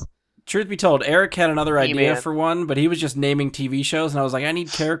versus. Truth be told, Eric had another idea He-Man. for one, but he was just naming TV shows, and I was like, I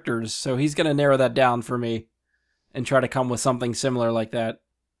need characters, so he's gonna narrow that down for me, and try to come with something similar like that.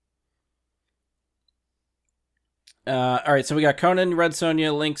 All right, so we got Conan, Red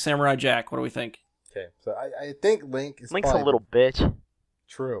Sonja, Link, Samurai Jack. What do we think? Okay, so I think Link is Link's a fine. little bitch.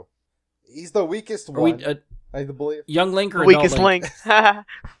 True. He's the weakest Are one, we I believe. young Link or The adult weakest Link? Link.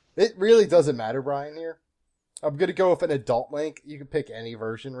 It really doesn't matter, Brian, here. I'm going to go with an adult Link. You can pick any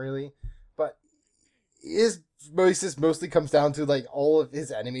version, really. But his voices mostly comes down to, all of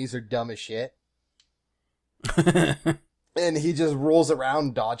his enemies are dumb as shit. And he just rolls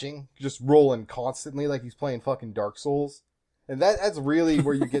around dodging, just rolling constantly like he's playing fucking Dark Souls. And that's really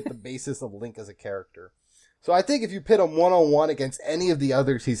where you get the basis of Link as a character. So I think if you pit him one-on-one against any of the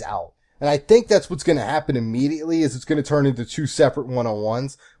others, he's out. And I think that's what's going to happen immediately, is it's going to turn into two separate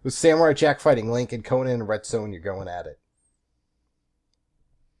one-on-ones, with Samurai Jack fighting Link and Conan and Red Sonja going at it.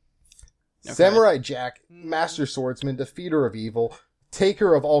 Okay. Samurai Jack, master swordsman, defeater of evil,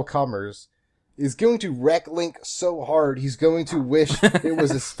 taker of all comers, is going to wreck Link so hard, he's going to wish it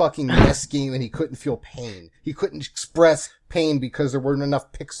was his fucking NES game and he couldn't feel pain. He couldn't express pain because there weren't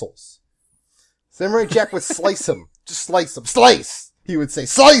enough pixels. Samurai Jack would slice him. Just slice him. Slice! He would say,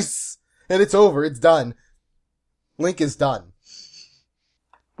 slice! And it's over. It's done. Link is done.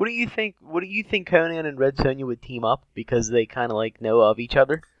 What do you think Conan and Red Sonja would team up because they kind of know of each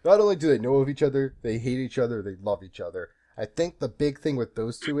other? Not only do they know of each other, they hate each other, they love each other. I think the big thing with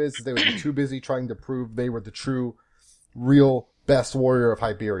those two is they would be too busy trying to prove they were the true, real best warrior of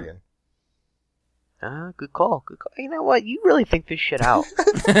Hyperion. Good call. Good call. You know what? You really think this shit out.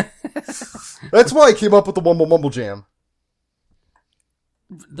 That's why I came up with the Wumble Mumble Jam.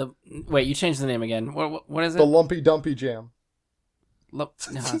 Wait, you changed the name again. What is it? The Lumpy Dumpy Jam.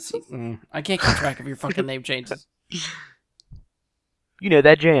 I can't keep track of your fucking name changes. You know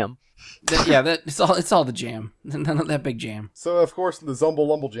that jam. It's all the jam. None of that big jam. So, of course, in the Zumble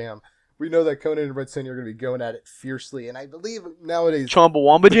Lumble Jam, we know that Conan and Red Sonja are going to be going at it fiercely, and I believe nowadays...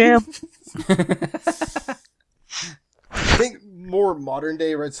 Chumbawamba Jam? I think more modern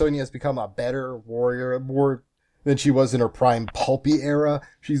day Red Sonja has become a better warrior, more than she was in her prime pulpy era.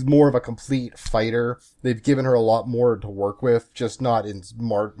 She's more of a complete fighter. They've given her a lot more to work with, just not in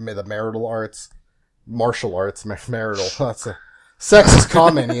the marital arts. Martial arts, marital. That's a sexist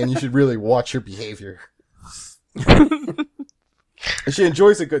comment, and you should really watch your behavior. She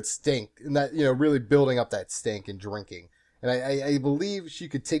enjoys a good stink, and that, really building up that stink and drinking. And I believe she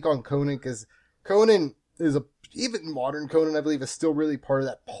could take on Conan, because Conan is even modern Conan, I believe, is still really part of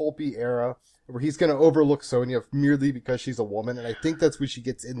that pulpy era where he's going to overlook Sonja merely because she's a woman. And I think that's when she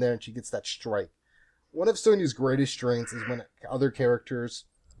gets in there and she gets that strike. One of Sonja's greatest strengths is when other characters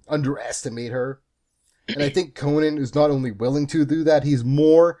underestimate her. And I think Conan is not only willing to do that, he's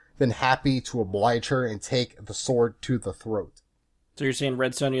more than happy to oblige her and take the sword to the throat. So you're saying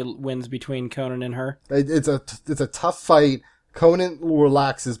Red Sonja wins between Conan and her? It's a tough fight. Conan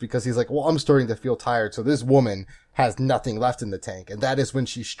relaxes because he's like, well, I'm starting to feel tired, so this woman has nothing left in the tank. And that is when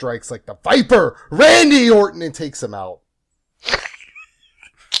she strikes like the Viper, Randy Orton, and takes him out.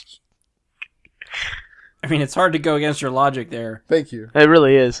 I mean, it's hard to go against your logic there. Thank you. It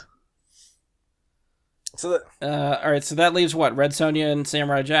really is. So all right, so that leaves what? Red Sonja and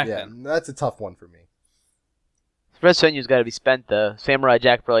Samurai Jack then? That's a tough one for me. Red Sonja's got to be spent, though. Samurai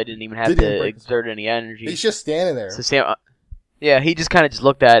Jack probably didn't even have to exert any energy. He's just standing there. So yeah, he just kind of just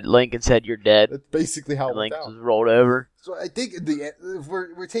looked at Link and said, "You're dead." That's basically how it Link went just down. rolled over. So I think if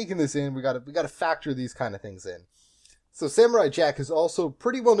we're taking this in, we gotta factor these kind of things in. So Samurai Jack is also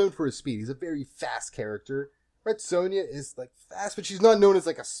pretty well known for his speed. He's a very fast character. Red Sonja is like fast, but she's not known as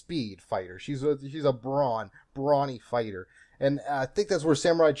like a speed fighter. She's a brawny fighter. And I think that's where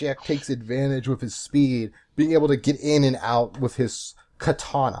Samurai Jack takes advantage with his speed, being able to get in and out with his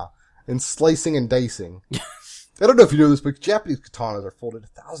katana and slicing and dicing. I don't know if you know this, but Japanese katanas are folded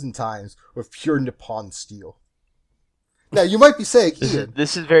 1,000 times with pure Nippon steel. Now, you might be saying, Ian,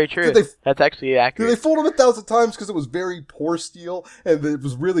 this is very true. That's actually accurate. did they fold them 1,000 times because it was very poor steel and it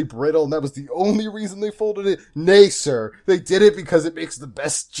was really brittle and that was the only reason they folded it? Nay, sir. They did it because it makes the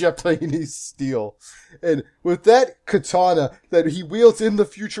best Japanese steel. And with that katana that he wields in the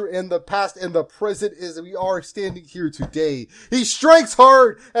future and the past and the present as we are standing here today, he strikes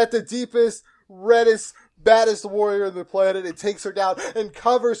hard at the deepest, reddest, baddest warrior on the planet and takes her down and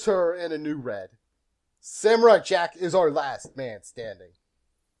covers her in a new red. Samurai Jack is our last man standing.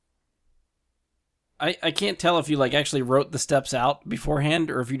 I can't tell if you actually wrote the steps out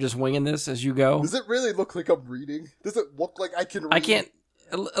beforehand or if you're just winging this as you go. Does it really look like I'm reading? Does it look like I can read? I can't.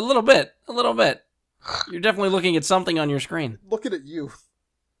 A little bit. You're definitely looking at something on your screen. Looking at you.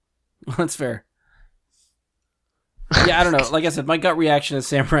 That's fair. Yeah, I don't know. Like I said, my gut reaction is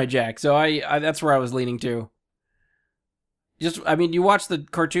Samurai Jack, so I that's where I was leaning to. You watch the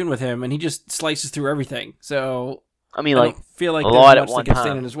cartoon with him, and he just slices through everything. So I mean, I don't feel like a there's lot much at one that can time.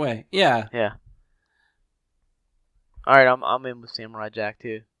 stand in his way. Yeah. Yeah. All right, I'm in with Samurai Jack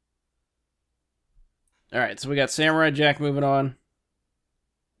too. All right, so we got Samurai Jack moving on,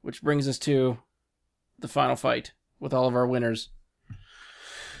 which brings us to the final fight with all of our winners.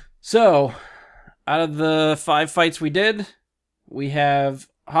 So, out of the 5 fights we did, we have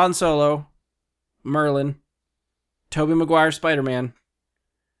Han Solo, Merlin, Tobey Maguire Spider-Man,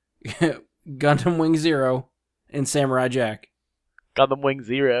 Gundam Wing Zero, and Samurai Jack. Gundam Wing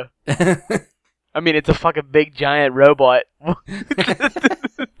Zero. I mean, it's a fucking big giant robot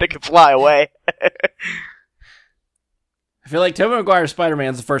that can fly away. I feel like Tobey Maguire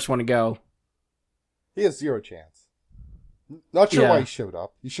Spider-Man's the first one to go. He has 0 chance. Not sure Yeah. why he showed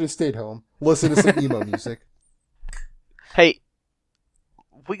up. He should have stayed home. Listen to some emo music. Hey,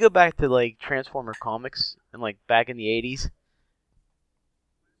 if we go back to Transformer comics and back in the 80s,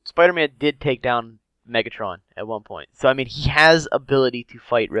 Spider-Man did take down Megatron at one point. So I mean, he has ability to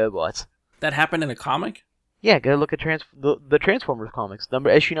fight robots. That happened in a comic? Yeah, go look at the Transformers comics,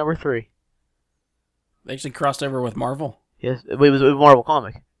 issue number 3. They actually crossed over with Marvel? Yes, it was a Marvel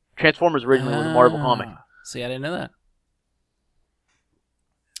comic. Transformers originally was a Marvel comic. See, I didn't know that.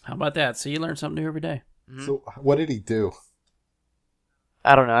 How about that? See, you learn something new every day. Mm-hmm. So, what did he do?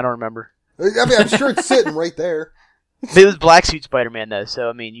 I don't know. I don't remember. I mean, I'm sure it's sitting right there. It was Black Suit Spider-Man though, so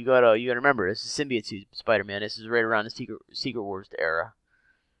I mean, you gotta remember, this is Symbiote Suit Spider-Man. This is right around the Secret Wars era.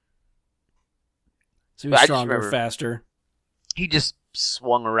 So he But was I just stronger, remember- faster. He just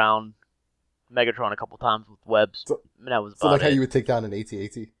swung around Megatron a couple times with webs. So- and that was So, about like how it. you would take down an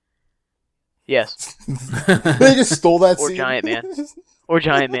AT-AT. Yes, They just stole that Or scene. Giant Man. or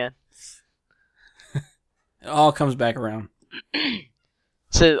Giant Man. It all comes back around.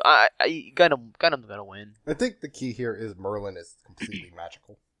 So Gundam's gonna win. I think the key here is Merlin is completely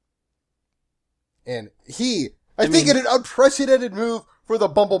magical. And I think in an unprecedented move for the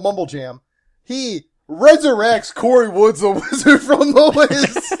Bumble Mumble Jam, he resurrects Corey Woods, the wizard from the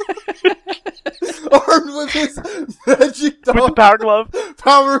Wiz, armed with his magic dog, With the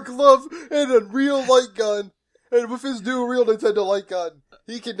power glove, and a real light gun. And with his new real Nintendo light gun,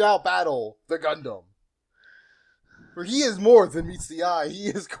 he can now battle the Gundam. For he is more than meets the eye. He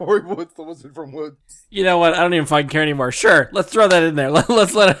is Corey Woods, the wizard from Woods. You know what? I don't even fucking care anymore. Sure, let's throw that in there.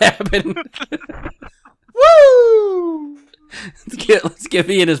 Let's let it happen. Woo! Let's give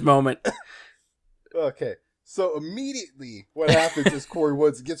Ian his moment. Okay, so immediately what happens is Corey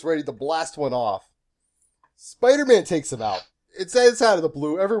Woods gets ready to blast one off. Spider-Man takes him out. It's out of the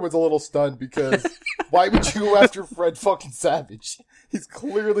blue. Everyone's a little stunned because why would you go after Fred fucking Savage? He's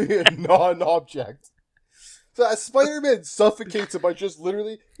clearly a non-object. So as Spider-Man suffocates him by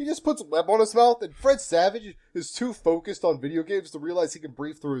he just puts a web on his mouth, and Fred Savage is too focused on video games to realize he can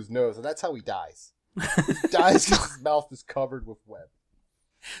breathe through his nose, and that's how he dies. He dies because his mouth is covered with web.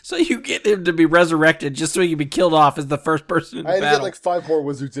 So you get him to be resurrected just so he can be killed off as the first person in the I had to battle. get like 5 more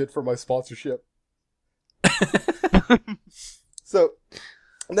Wizards in for my sponsorship. So,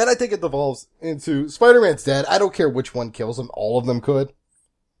 and then I think it devolves into Spider-Man's dead. I don't care which one kills him. All of them could.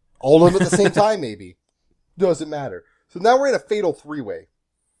 All of them at the same time, maybe. Doesn't matter. So now we're in a fatal 3-way.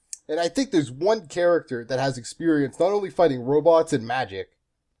 And I think there's one character that has experience not only fighting robots and magic.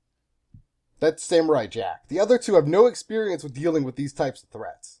 That's Samurai Jack. The other two have no experience with dealing with these types of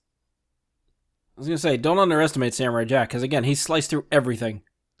threats. I was going to say, don't underestimate Samurai Jack, because again, he sliced through everything.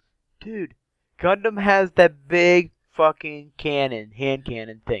 Dude, Gundam has that big fucking hand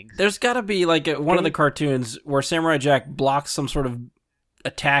cannon things. There's got to be like one of the cartoons where Samurai Jack blocks some sort of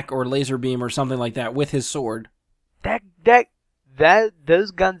attack or laser beam or something like that with his sword.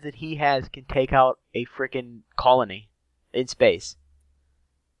 Those guns that he has can take out a freaking colony in space.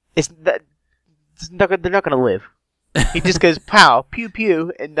 They're not gonna live. He just goes pow, pew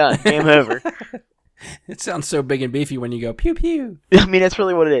pew, and done. Game over. It sounds so big and beefy when you go pew pew. I mean, that's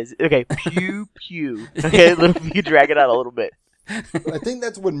really what it is. Okay, pew pew. Okay, you drag it out a little bit. I think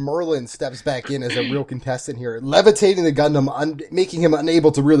that's when Merlin steps back in as a real contestant here, levitating the Gundam, making him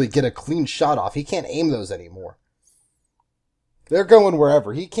unable to really get a clean shot off. He can't aim those anymore. They're going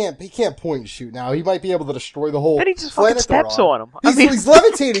wherever. He can't point and shoot now. He might be able to destroy the whole Then he just fucking planet steps they're on him. He's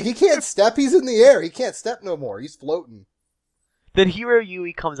levitating. He can't step. He's in the air. He can't step no more. He's floating. Then Hiro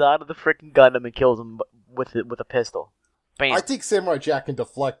Yui comes out of the freaking Gundam and kills him with a pistol. Bam. I think Samurai Jack can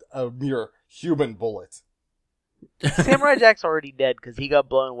deflect a mere human bullet. Samurai Jack's already dead because he got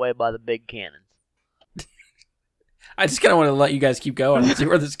blown away by the big cannons. I just kind of want to let you guys keep going and see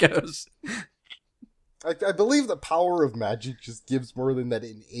where this goes. I believe the power of magic just gives Merlin that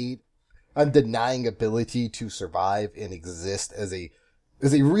innate, undenying ability to survive and exist as a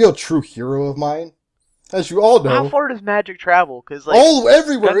real true hero of mine. As you all know. How far does magic travel? Because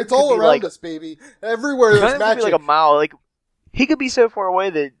everywhere. It's all around us, baby. Everywhere there's magic. Could be like a mile. Like he could be so far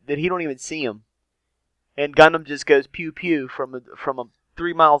away that he don't even see him, and Gundam just goes pew pew from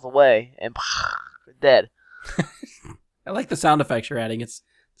 3 miles away and dead. I like the sound effects you're adding. It's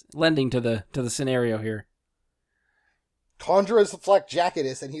lending to the scenario here. Conjure is the Fleck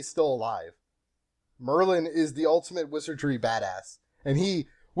Jacketus, and he's still alive. Merlin is the ultimate wizardry badass, and he,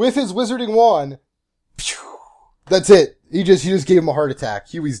 with his wizarding wand, that's it. He just gave him a heart attack.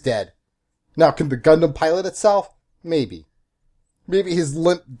 Huey's dead. Now, can the Gundam pilot itself? Maybe. Maybe his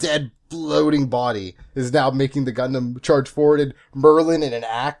limp, dead, bloating body is now making the Gundam charge forward, and Merlin, in an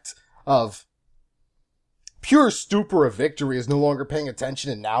act of pure stupor of victory, is no longer paying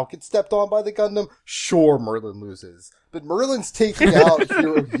attention and now gets stepped on by the Gundam. Sure, Merlin loses. But Merlin's taking out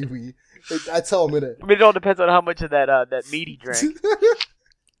Hiro Yui. That's how I'm gonna... I mean, it all depends on how much of that meat he drank.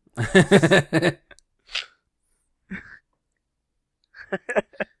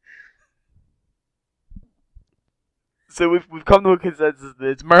 So we've come to a consensus that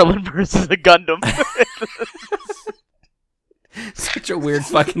it's Merlin versus a Gundam. Such a weird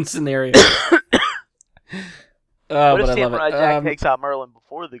fucking scenario. What if but I love Samurai it. Jack takes out Merlin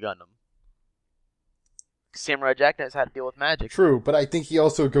before the Gundam? Samurai Jack knows how to deal with magic. True, but I think he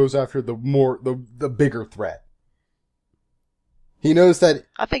also goes after the bigger threat. He knows that...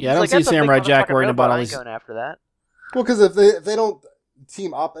 I think I don't see Samurai Jack worrying about all these... going after that. Well, because if they don't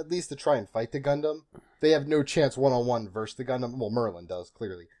team up at least to try and fight the Gundam, they have no chance one-on-one versus the Gundam. Well, Merlin does,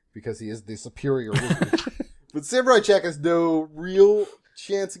 clearly, because he is the superior wizard. But Samurai Jack has no real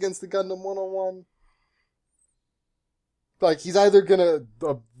chance against the Gundam one-on-one. Like, he's either gonna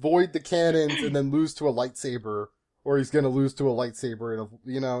avoid the cannons and then lose to a lightsaber, or he's gonna lose to a lightsaber and,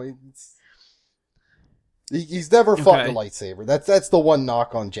 he's never fought the lightsaber. That's the one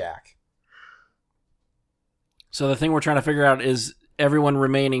knock on Jack. So the thing we're trying to figure out is everyone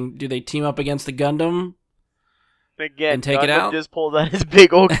remaining, do they team up against the Gundam? Again, and take Gundam it out? just pulls out his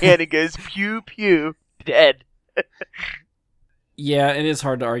big old cannon and goes, pew, pew, dead. Yeah, it is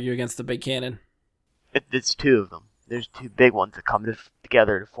hard to argue against the big cannon. It's two of them. There's two big ones that come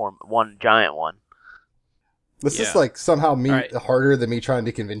together to form one giant one. This is like somehow right. harder than me trying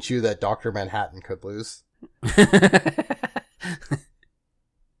to convince you that Dr. Manhattan could lose.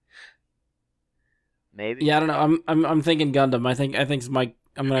 Maybe. Yeah, I don't know. I'm thinking Gundam. I think it's Mike.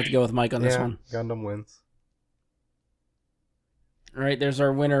 I'm gonna have to go with Mike on this one. Gundam wins. All right, there's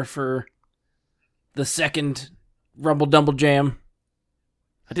our winner for the second Rumble Dumble Jam.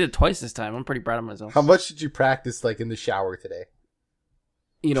 I did it twice this time. I'm pretty proud of myself. How much did you practice, like, in the shower today?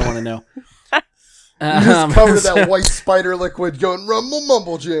 You don't want to know. You just covered that white spider liquid going Rumble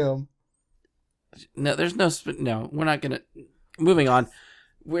Mumble Jam. No, there's no... No, we're not going to... Moving on.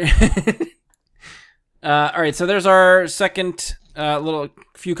 We're all right, so there's our second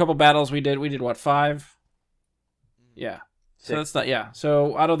few couple battles we did. We did, what, 5? Yeah. 6. So that's not... Yeah.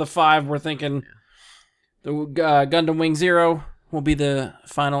 So out of the 5, we're thinking the Gundam Wing Zero will be the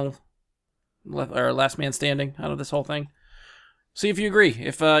final, or last man standing out of this whole thing. See if you agree.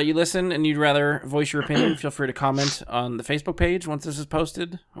 If you listen and you'd rather voice your opinion, feel free to comment on the Facebook page once this is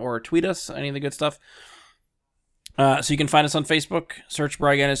posted, or tweet us, any of the good stuff. So you can find us on Facebook, search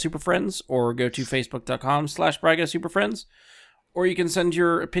Brygana Super Friends, or go to facebook.com/Brygana Super Friends. Or you can send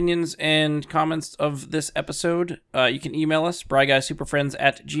your opinions and comments of this episode. You can email us,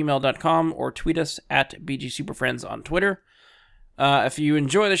 bryguysuperfriends@gmail.com, or tweet us at BGSuperFriends on Twitter. If you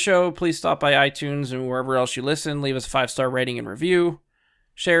enjoy the show, please stop by iTunes and wherever else you listen. Leave us a 5-star rating and review.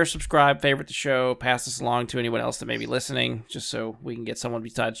 Share, subscribe, favorite the show. Pass this along to anyone else that may be listening, just so we can get someone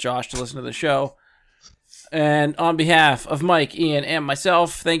besides Josh to listen to the show. And on behalf of Mike, Ian, and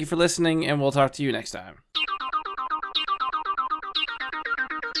myself, thank you for listening, and we'll talk to you next time.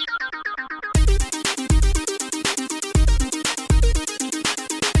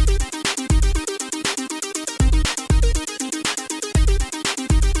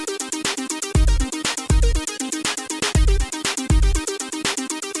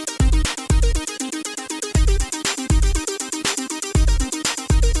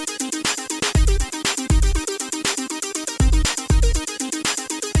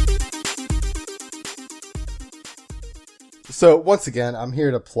 So, once again, I'm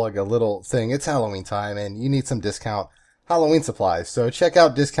here to plug a little thing. It's Halloween time, and you need some discount Halloween supplies. So, check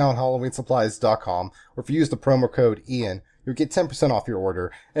out discounthalloween.supplies.com, or if you use the promo code Ian, you'll get 10% off your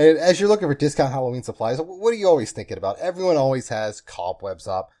order. And as you're looking for discount Halloween supplies, what are you always thinking about? Everyone always has cobwebs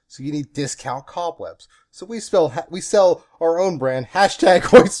up, so you need discount cobwebs. So we sell our own brand,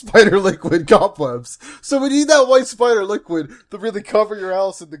 #White Spider Liquid Cobwebs. So we need that white spider liquid to really cover your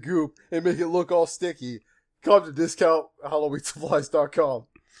house in the goop and make it look all sticky. Come to discounthalloween.supplies.com.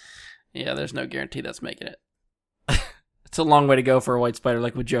 Yeah, there's no guarantee that's making it. It's a long way to go for a white spider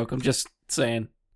liquid joke, I'm just saying.